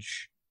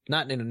knowledge,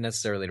 not in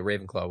necessarily the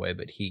Ravenclaw way,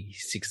 but he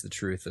seeks the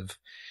truth of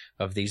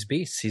these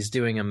beasts. He's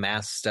doing a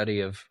mass study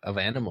of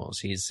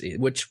animals.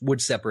 Which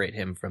would separate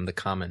him from the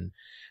common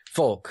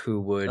folk who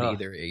would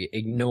either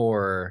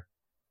ignore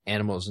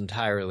animals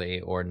entirely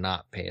or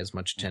not pay as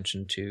much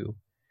attention to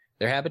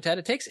their habitat.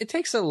 It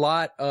takes a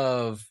lot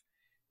of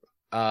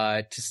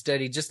to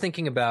study. Just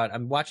thinking about,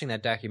 I'm watching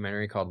that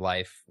documentary called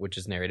Life, which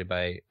is narrated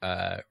by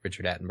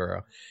Richard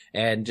Attenborough,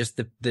 and just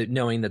the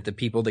knowing that the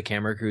people, the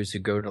camera crews who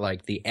go to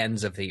like the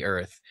ends of the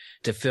earth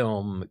to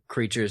film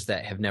creatures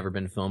that have never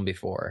been filmed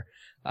before,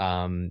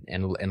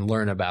 and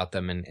learn about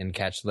them and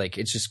catch, like,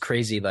 it's just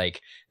crazy,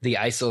 like the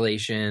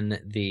isolation,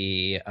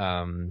 the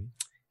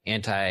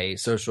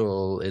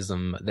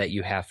anti-socialism that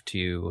you have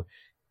to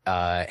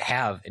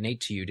have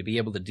innate to you to be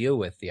able to deal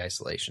with the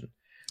isolation.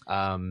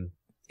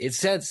 It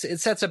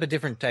sets up a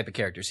different type of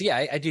character. So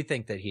yeah, I do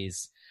think that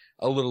he's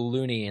a little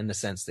loony in the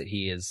sense that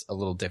he is a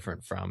little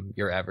different from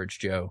your average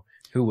Joe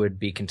who would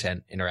be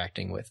content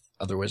interacting with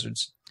other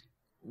wizards.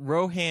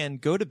 Rohan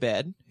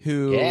Gotobed,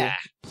 who Yeah.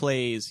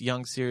 plays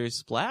young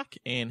Sirius Black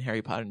in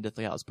Harry Potter and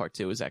Deathly Hallows Part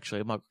 2, is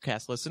actually a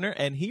MuggleCast listener,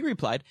 and he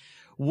replied,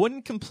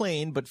 "Wouldn't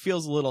complain, but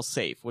feels a little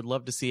safe. Would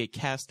love to see a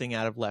casting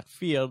out of left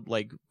field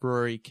like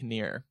Rory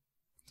Kinnear."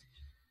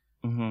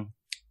 Mm-hmm.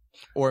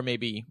 Or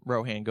maybe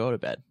Rohan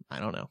Gotobed. I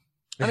don't know.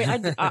 I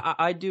mean,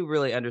 I do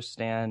really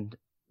understand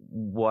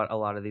what a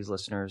lot of these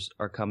listeners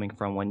are coming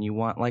from when you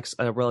want like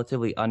a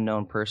relatively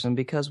unknown person,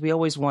 because we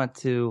always want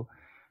to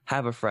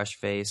have a fresh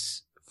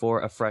face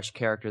for a fresh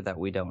character that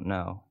we don't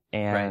know.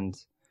 And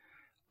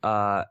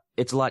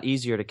it's a lot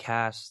easier to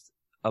cast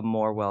a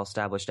more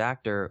well-established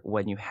actor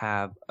when you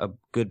have a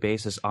good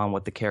basis on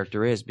what the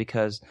character is,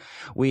 because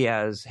we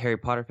as Harry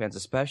Potter fans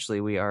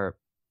especially, we are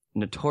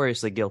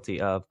notoriously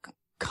guilty of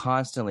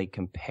constantly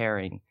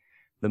comparing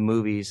the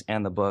movies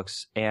and the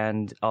books,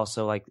 and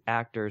also like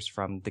actors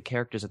from the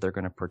characters that they're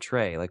going to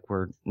portray. Like,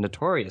 we're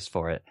notorious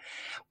for it.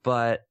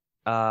 But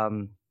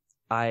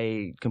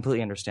I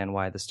completely understand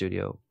why the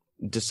studio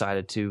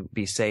decided to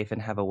be safe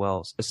and have a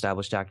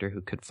well-established actor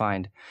who could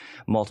find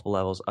multiple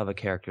levels of a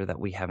character that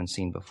we haven't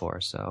seen before.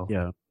 So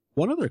yeah.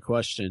 One other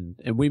question,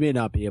 and we may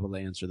not be able to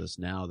answer this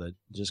now, that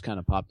just kind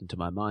of popped into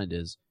my mind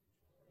is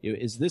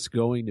this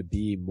going to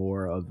be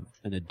more of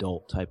an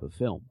adult type of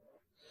film?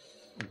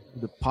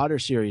 The Potter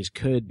series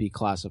could be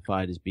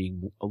classified as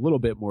being a little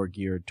bit more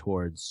geared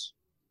towards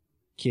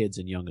kids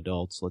and young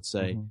adults, let's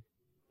say,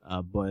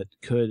 but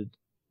could,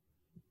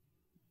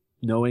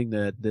 knowing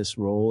that this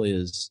role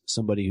is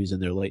somebody who's in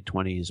their late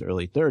 20s,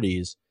 early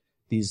 30s,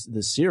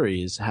 the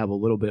series have a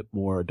little bit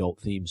more adult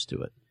themes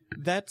to it.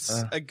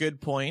 That's a good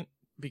point,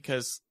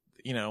 because,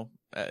 you know,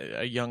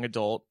 a young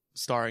adult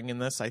starring in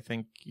this, I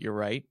think you're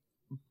right.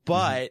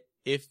 But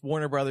if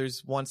Warner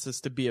Brothers wants this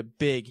to be a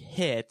big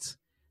hit,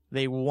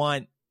 they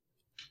want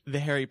the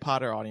Harry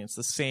Potter audience,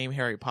 the same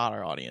Harry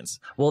Potter audience.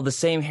 Well, the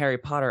same Harry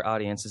Potter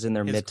audience is in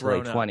their mid to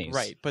late 20s.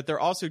 Right. But they're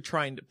also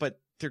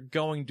they're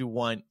going to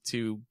want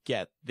to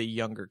get the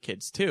younger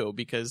kids too,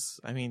 because,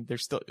 I mean, they're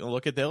still,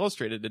 look at the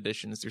illustrated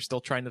editions. They're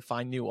still trying to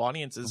find new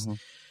audiences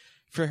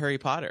for Harry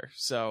Potter.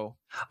 So,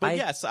 but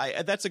yes,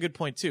 that's a good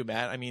point too,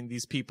 Matt. I mean,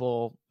 these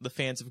people, the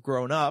fans have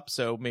grown up,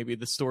 so maybe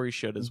the story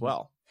should as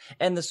well.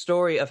 And the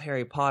story of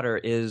Harry Potter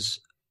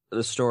is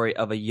the story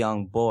of a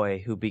young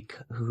boy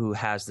who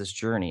has this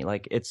journey.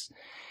 Like,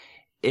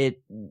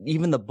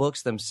 even the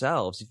books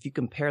themselves, if you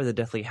compare the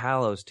Deathly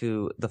Hallows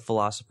to the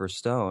Philosopher's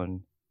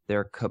Stone,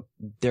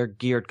 they're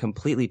geared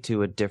completely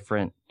to a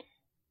different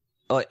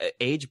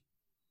age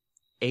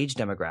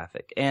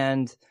demographic.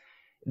 And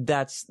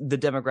that's the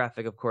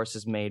demographic, of course,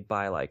 is made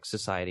by like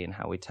society and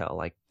how we tell,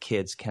 like,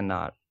 kids can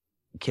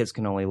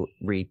only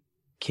read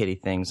kiddie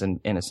things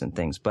and innocent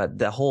things. But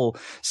the whole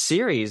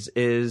series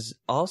is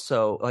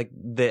also like,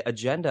 the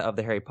agenda of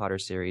the Harry Potter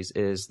series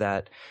is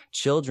that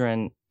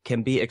children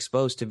can be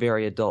exposed to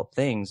very adult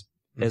things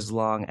as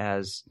long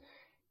as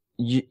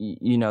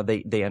you know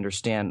they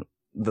understand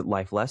the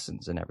life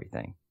lessons and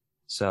everything.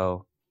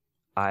 So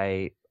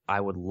I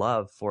would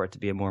love for it to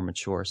be a more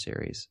mature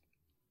series.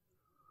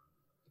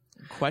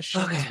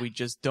 Questions we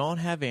just don't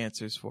have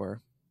answers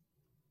for.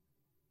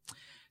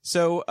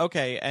 So,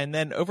 okay, and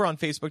then over on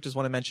Facebook, just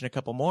want to mention a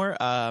couple more.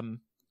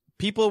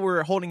 People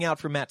were holding out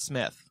for Matt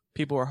Smith.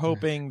 People were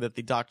hoping that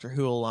the Doctor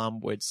Who alum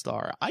would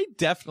star. I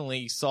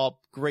definitely saw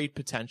great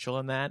potential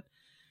in that.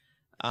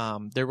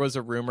 There was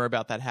a rumor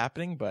about that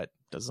happening, but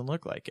doesn't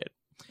look like it.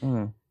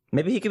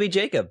 Maybe he could be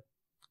Jacob.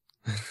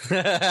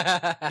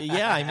 Yeah,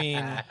 I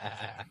mean,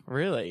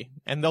 really.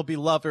 And they'll be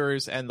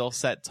lovers, and they'll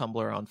set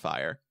Tumblr on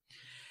fire.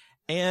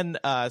 Anne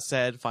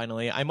said,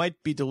 finally, I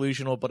might be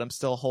delusional, but I'm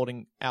still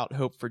holding out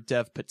hope for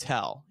Dev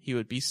Patel. He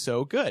would be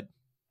so good.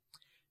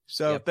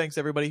 So thanks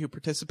everybody who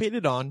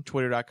participated on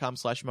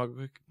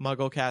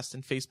twitter.com/MuggleCast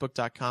and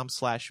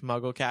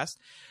Facebook.com/MuggleCast.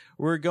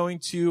 We're going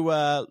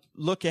to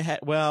look ahead.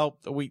 Well,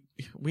 we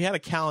had a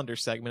calendar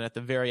segment at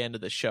the very end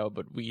of the show,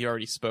 but we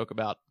already spoke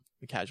about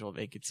the casual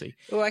vacancy.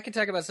 Oh, I can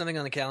talk about something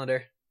on the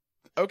calendar.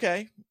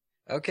 Okay.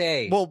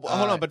 Well,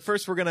 hold on. But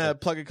first, we're going to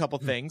plug a couple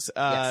things.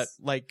 Yes.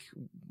 Like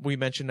we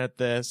mentioned at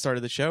the start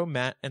of the show,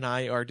 Matt and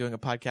I are doing a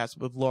podcast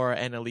with Laura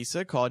and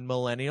Elisa called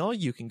Millennial.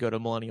 You can go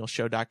to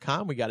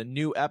millennialshow.com. We got a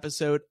new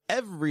episode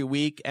every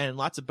week and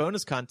lots of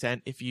bonus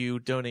content if you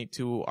donate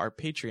to our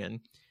Patreon.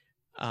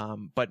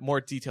 But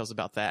more details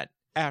about that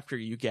after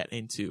you get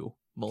into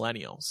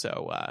Millennial.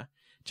 So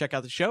check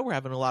out the show. We're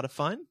having a lot of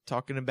fun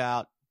talking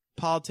about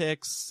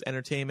politics,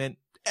 entertainment,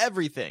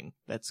 everything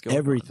that's going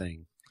on.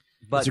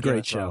 But it's a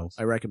great show.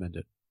 I recommend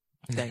it.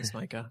 Thanks,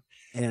 Micah.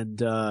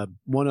 And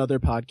one other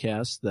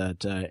podcast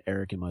that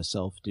Eric and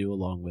myself do,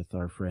 along with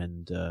our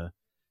friend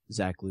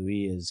Zach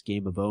Louis, is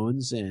Game of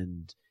Owns.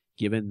 And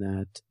given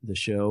that the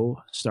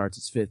show starts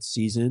its 5th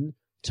season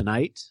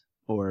tonight,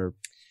 or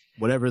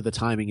whatever the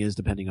timing is,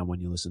 depending on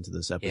when you listen to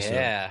this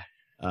episode,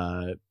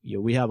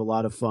 we have a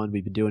lot of fun.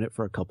 We've been doing it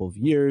for a couple of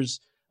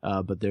years,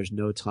 but there's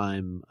no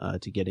time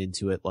to get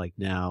into it like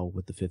now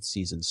with the 5th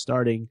season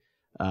starting.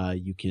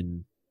 You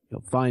can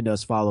find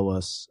us, follow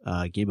us,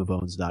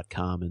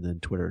 gameofowns.com, and then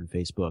Twitter and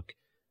Facebook,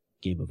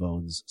 Game of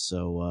Owns.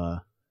 So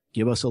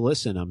give us a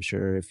listen. I'm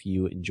sure if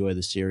you enjoy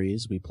the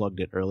series, we plugged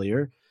it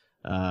earlier,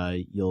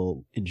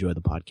 you'll enjoy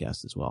the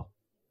podcast as well.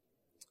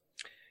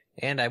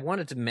 And I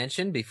wanted to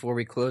mention before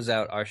we close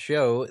out our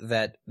show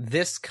that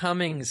this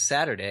coming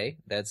Saturday,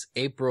 that's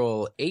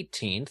April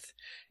 18th,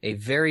 a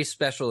very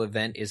special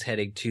event is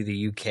heading to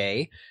the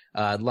UK.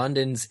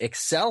 London's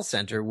Excel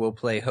Centre will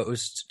play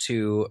host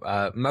to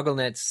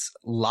MuggleNet's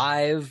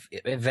live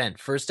event,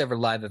 first ever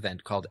live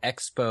event called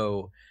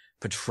Expo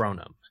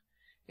Patronum.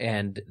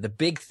 And the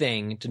big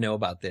thing to know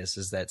about this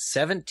is that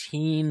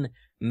 17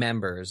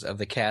 members of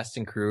the cast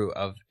and crew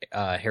of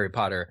Harry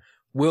Potter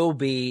will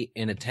be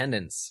in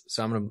attendance.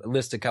 So I'm going to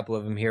list a couple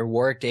of them here.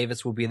 Warwick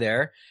Davis will be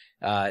there.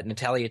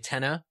 Natalia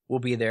Tena will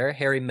be there.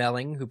 Harry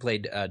Melling, who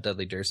played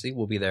Dudley Dursley,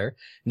 will be there.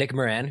 Nick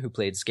Moran, who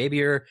played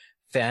Scabier.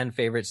 Fan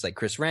favorites like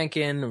Chris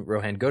Rankin,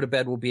 Rohan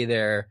Gotobed will be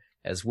there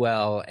as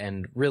well,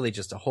 and really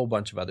just a whole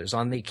bunch of others.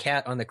 On the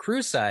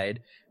crew side,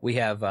 we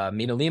have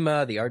Mina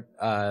Lima, Mina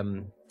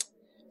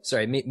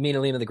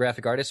Lima, the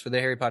graphic artist for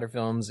the Harry Potter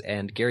films,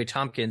 and Gary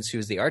Tompkins, who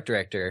is the art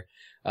director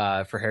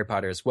for Harry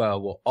Potter as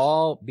well, will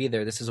all be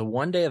there. This is a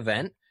one-day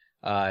event.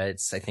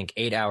 It's, I think,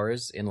 8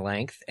 hours in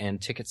length,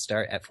 and tickets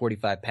start at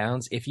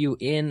 £45. If you're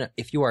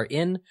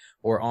in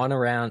or on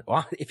around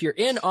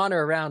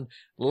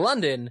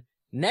London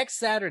next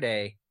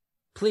Saturday,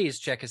 please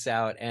check us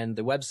out. And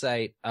the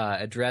website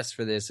address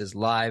for this is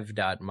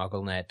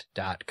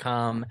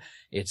live.mugglenet.com.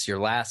 It's your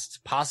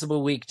last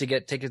possible week to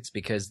get tickets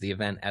because the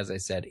event, as I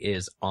said,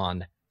 is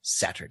on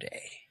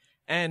Saturday.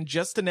 And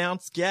just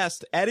announced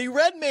guest Eddie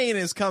Redmayne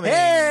is coming.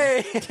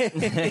 Hey,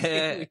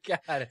 we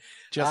got it.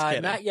 Just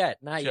kidding. Not yet.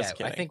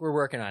 Kidding. I think we're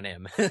working on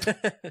him.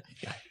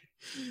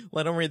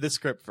 Let him read the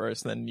script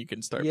first, then you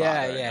can start.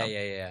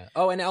 Yeah.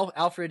 Oh, and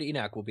Alfred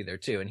Enoch will be there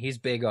too, and he's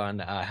big on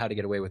How to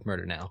Get Away with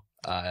Murder now.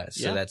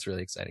 So that's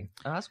really exciting.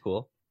 Oh, that's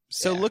cool.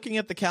 So looking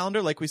at the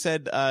calendar, like we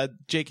said,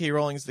 J.K.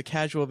 Rowling's The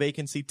Casual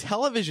Vacancy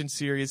television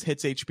series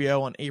hits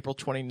HBO on April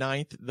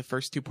 29th. The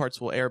first two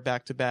parts will air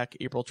back-to-back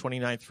April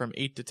 29th from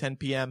 8 to 10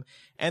 p.m.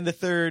 And the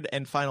third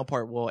and final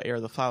part will air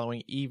the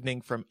following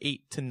evening from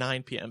 8 to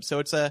 9 p.m. So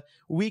it's a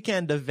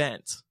weekend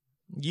event.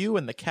 You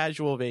and The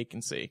Casual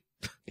Vacancy.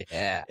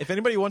 Yeah. If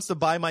anybody wants to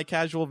buy my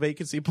Casual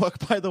Vacancy book,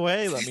 by the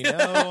way, let me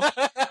know.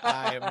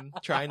 I'm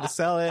trying to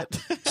sell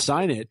it.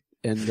 Sign it.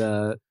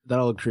 And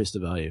that'll increase the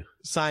value.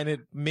 Sign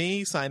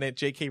it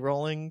J.K.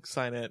 Rowling,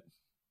 sign it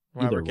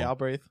Robert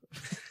Galbraith.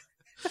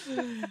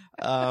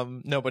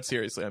 No, but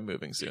seriously, I'm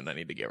moving soon. I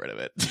need to get rid of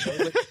it.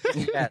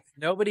 Yes.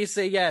 Nobody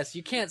say yes.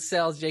 You can't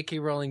sell J.K.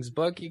 Rowling's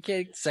book. You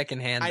can't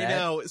secondhand that. I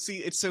know. See,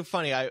 it's so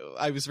funny.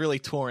 I was really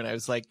torn. I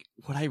was like,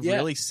 would I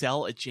really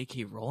sell a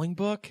J.K. Rowling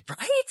book?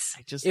 Right?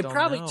 I just It don't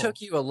probably know.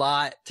 took you a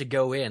lot to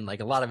go in, like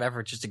a lot of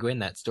effort just to go in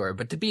that store,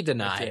 but to be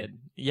denied.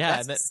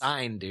 Yeah. That's a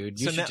sign, dude.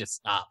 You should just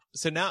stop.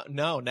 So now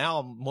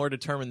I'm more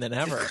determined than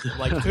ever. I'm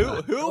like,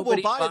 who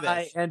will buy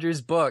this?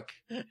 Andrew's book.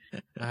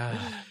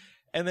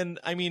 And then,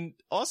 I mean,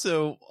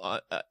 also,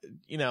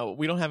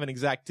 we don't have an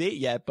exact date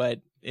yet,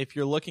 but if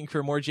you're looking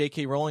for more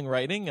J.K. Rowling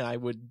writing, I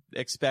would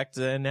expect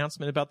an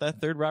announcement about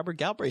that third Robert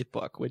Galbraith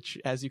book, which,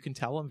 as you can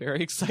tell, I'm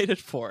very excited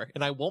for.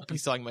 And I won't be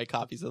selling my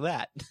copies of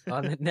that.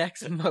 On the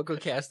next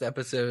MuggleCast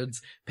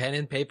episodes, Pen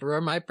and Paper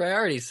are my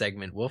priority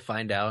segment. We'll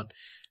find out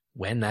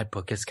when that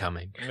book is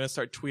coming. I'm going to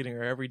start tweeting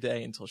her every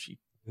day until she...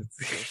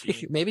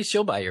 Maybe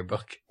she'll buy your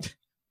book.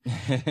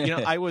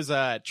 I was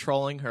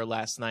trolling her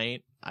last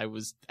night. I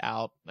was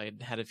out. I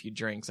had a few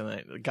drinks, and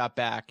I got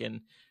back, and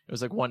it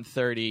was like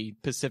 1:30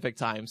 Pacific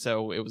time,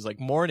 so it was like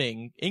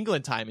morning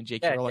England time, and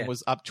J.K. Rowling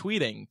was up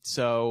tweeting.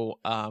 So,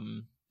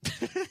 I'm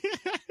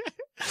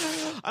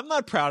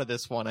not proud of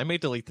this one. I may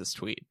delete this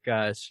tweet.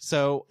 Gosh.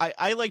 So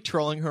I like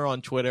trolling her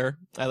on Twitter.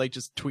 I like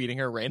just tweeting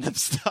her random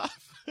stuff.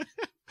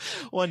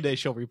 One day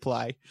she'll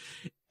reply.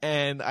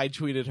 And I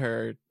tweeted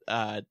her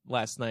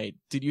last night.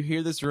 Did you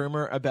hear this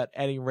rumor about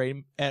Eddie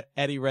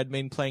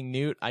Redmayne playing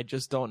Newt? I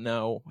just don't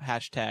know. #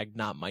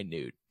 not my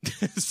Newt.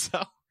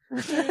 So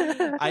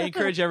I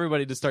encourage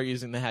everybody to start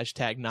using the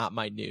hashtag not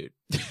my Newt.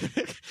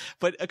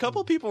 But a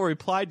couple people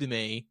replied to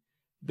me.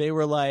 They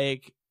were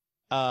like,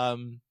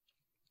 gosh,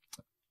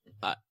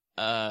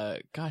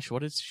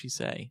 what did she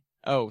say?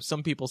 Oh,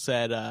 some people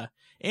said,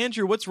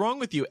 Andrew, what's wrong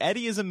with you?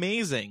 Eddie is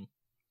amazing.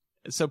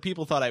 So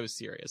people thought I was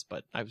serious,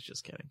 but I was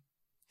just kidding.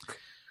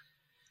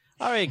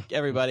 All right,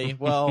 everybody.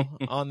 Well,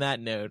 on that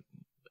note,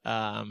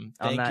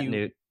 thank you.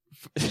 Newt.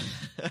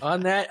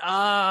 On that,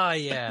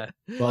 yeah.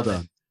 Well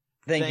done.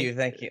 Thank you.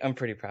 I'm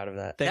pretty proud of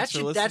that. Thanks for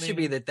listening. That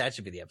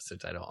should be the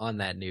episode title. On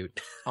that Newt.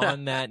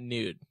 On that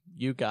Newt.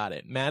 You got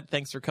it. Matt,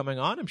 thanks for coming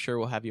on. I'm sure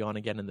we'll have you on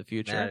again in the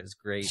future. That is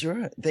great.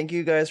 Sure. Thank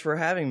you guys for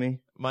having me.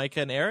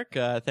 Micah and Eric,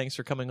 thanks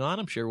for coming on.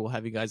 I'm sure we'll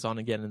have you guys on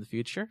again in the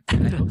future. I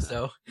hope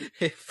so.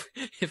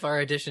 If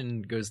our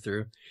audition goes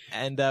through.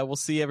 And we'll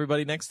see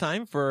everybody next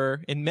time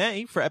in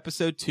May for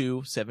episode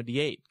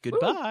 278.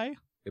 Goodbye.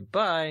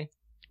 Goodbye.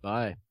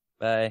 Bye.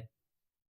 Bye.